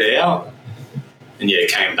I took it out and,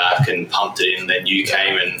 came back and pumped it in. Then you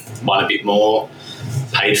came and won a bit more,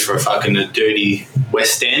 paid for a dirty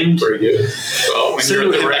West End. Pretty good. Well, when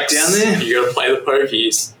you're at the Rex, down there, you got to play the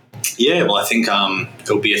pokies. Yeah, well, I think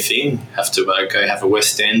it'll be a thing. Have to go have a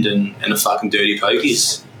West End and a fucking dirty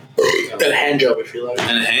pokies. And a hand job, if you like.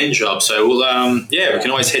 And a hand job. So we'll, we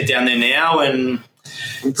can always head down there now and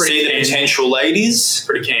see the potential ladies.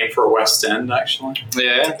 Pretty keen for a West End, actually.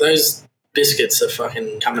 Yeah. Those biscuits are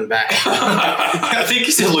fucking coming back. I think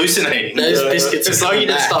he's hallucinating. Those biscuits it's are like coming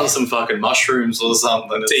you just back. done some fucking mushrooms or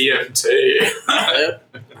something. DMT.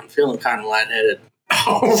 Yep. I'm feeling kind of lightheaded.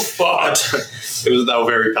 Oh, fuck. They were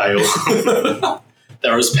very pale. They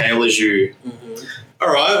were as pale as you. Mm-hmm.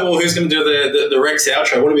 All right, well, who's going to do the Rex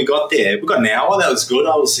outro? What do we got there? We got an hour. That was good.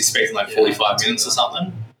 I was expecting 45 minutes or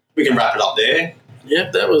something. We can wrap it up there.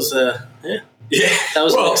 Yep, that was Yeah. that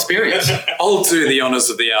was an experience. I'll do the honours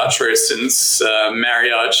of the outro since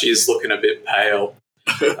Mariachi is looking a bit pale.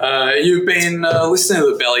 You've been listening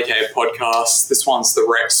to the Belly Cave podcast. This one's the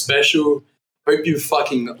Rex special. Hope you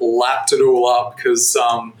fucking lapped it all up because,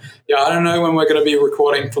 I don't know when we're going to be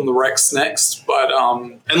recording from the Rex next, but...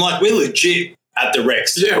 And, we're legit at the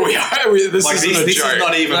Rex. Yeah, we are. This isn't a joke. Is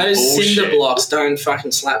not even Those bullshit. cinder blocks don't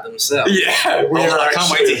fucking slap themselves. Yeah, we are. I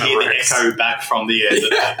can't wait to hear the Rex. echo back from the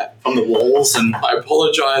from the walls. And I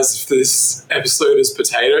apologise if this episode is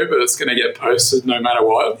potato, but it's going to get posted no matter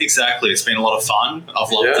what. exactly, it's been a lot of fun.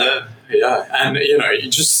 I've loved it. Yeah, and you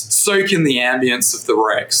just soak in the ambience of the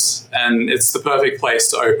Rex, and it's the perfect place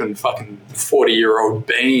to open fucking 40-year-old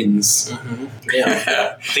beans. Mm-hmm.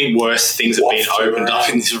 Yeah. I think worse things have been Waffle opened up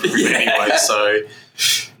in this room anyway. So,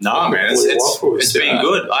 no, man, it's been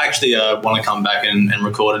good. I actually want to come back and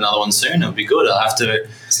record another one soon. It'll be good. I'll have to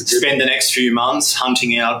spend the next few months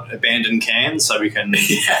hunting out abandoned cans so we can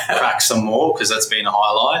crack some more because that's been a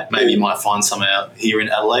highlight. Maybe you might find some out here in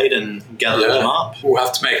Adelaide and gather them up. We'll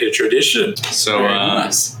have to make it a tradition. So, Very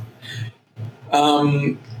nice.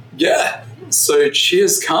 So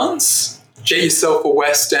cheers, cunts. Get yourself a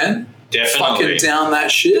West End. definitely. Fucking down that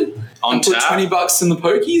shit. On and put tap. $20 in the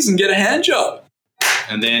pokies and get a hand job.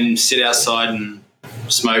 And then sit outside and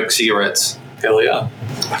smoke cigarettes. Hell yeah.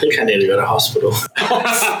 I think I need to go to hospital. Oh,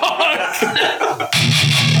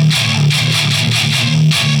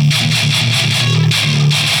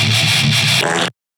 fuck.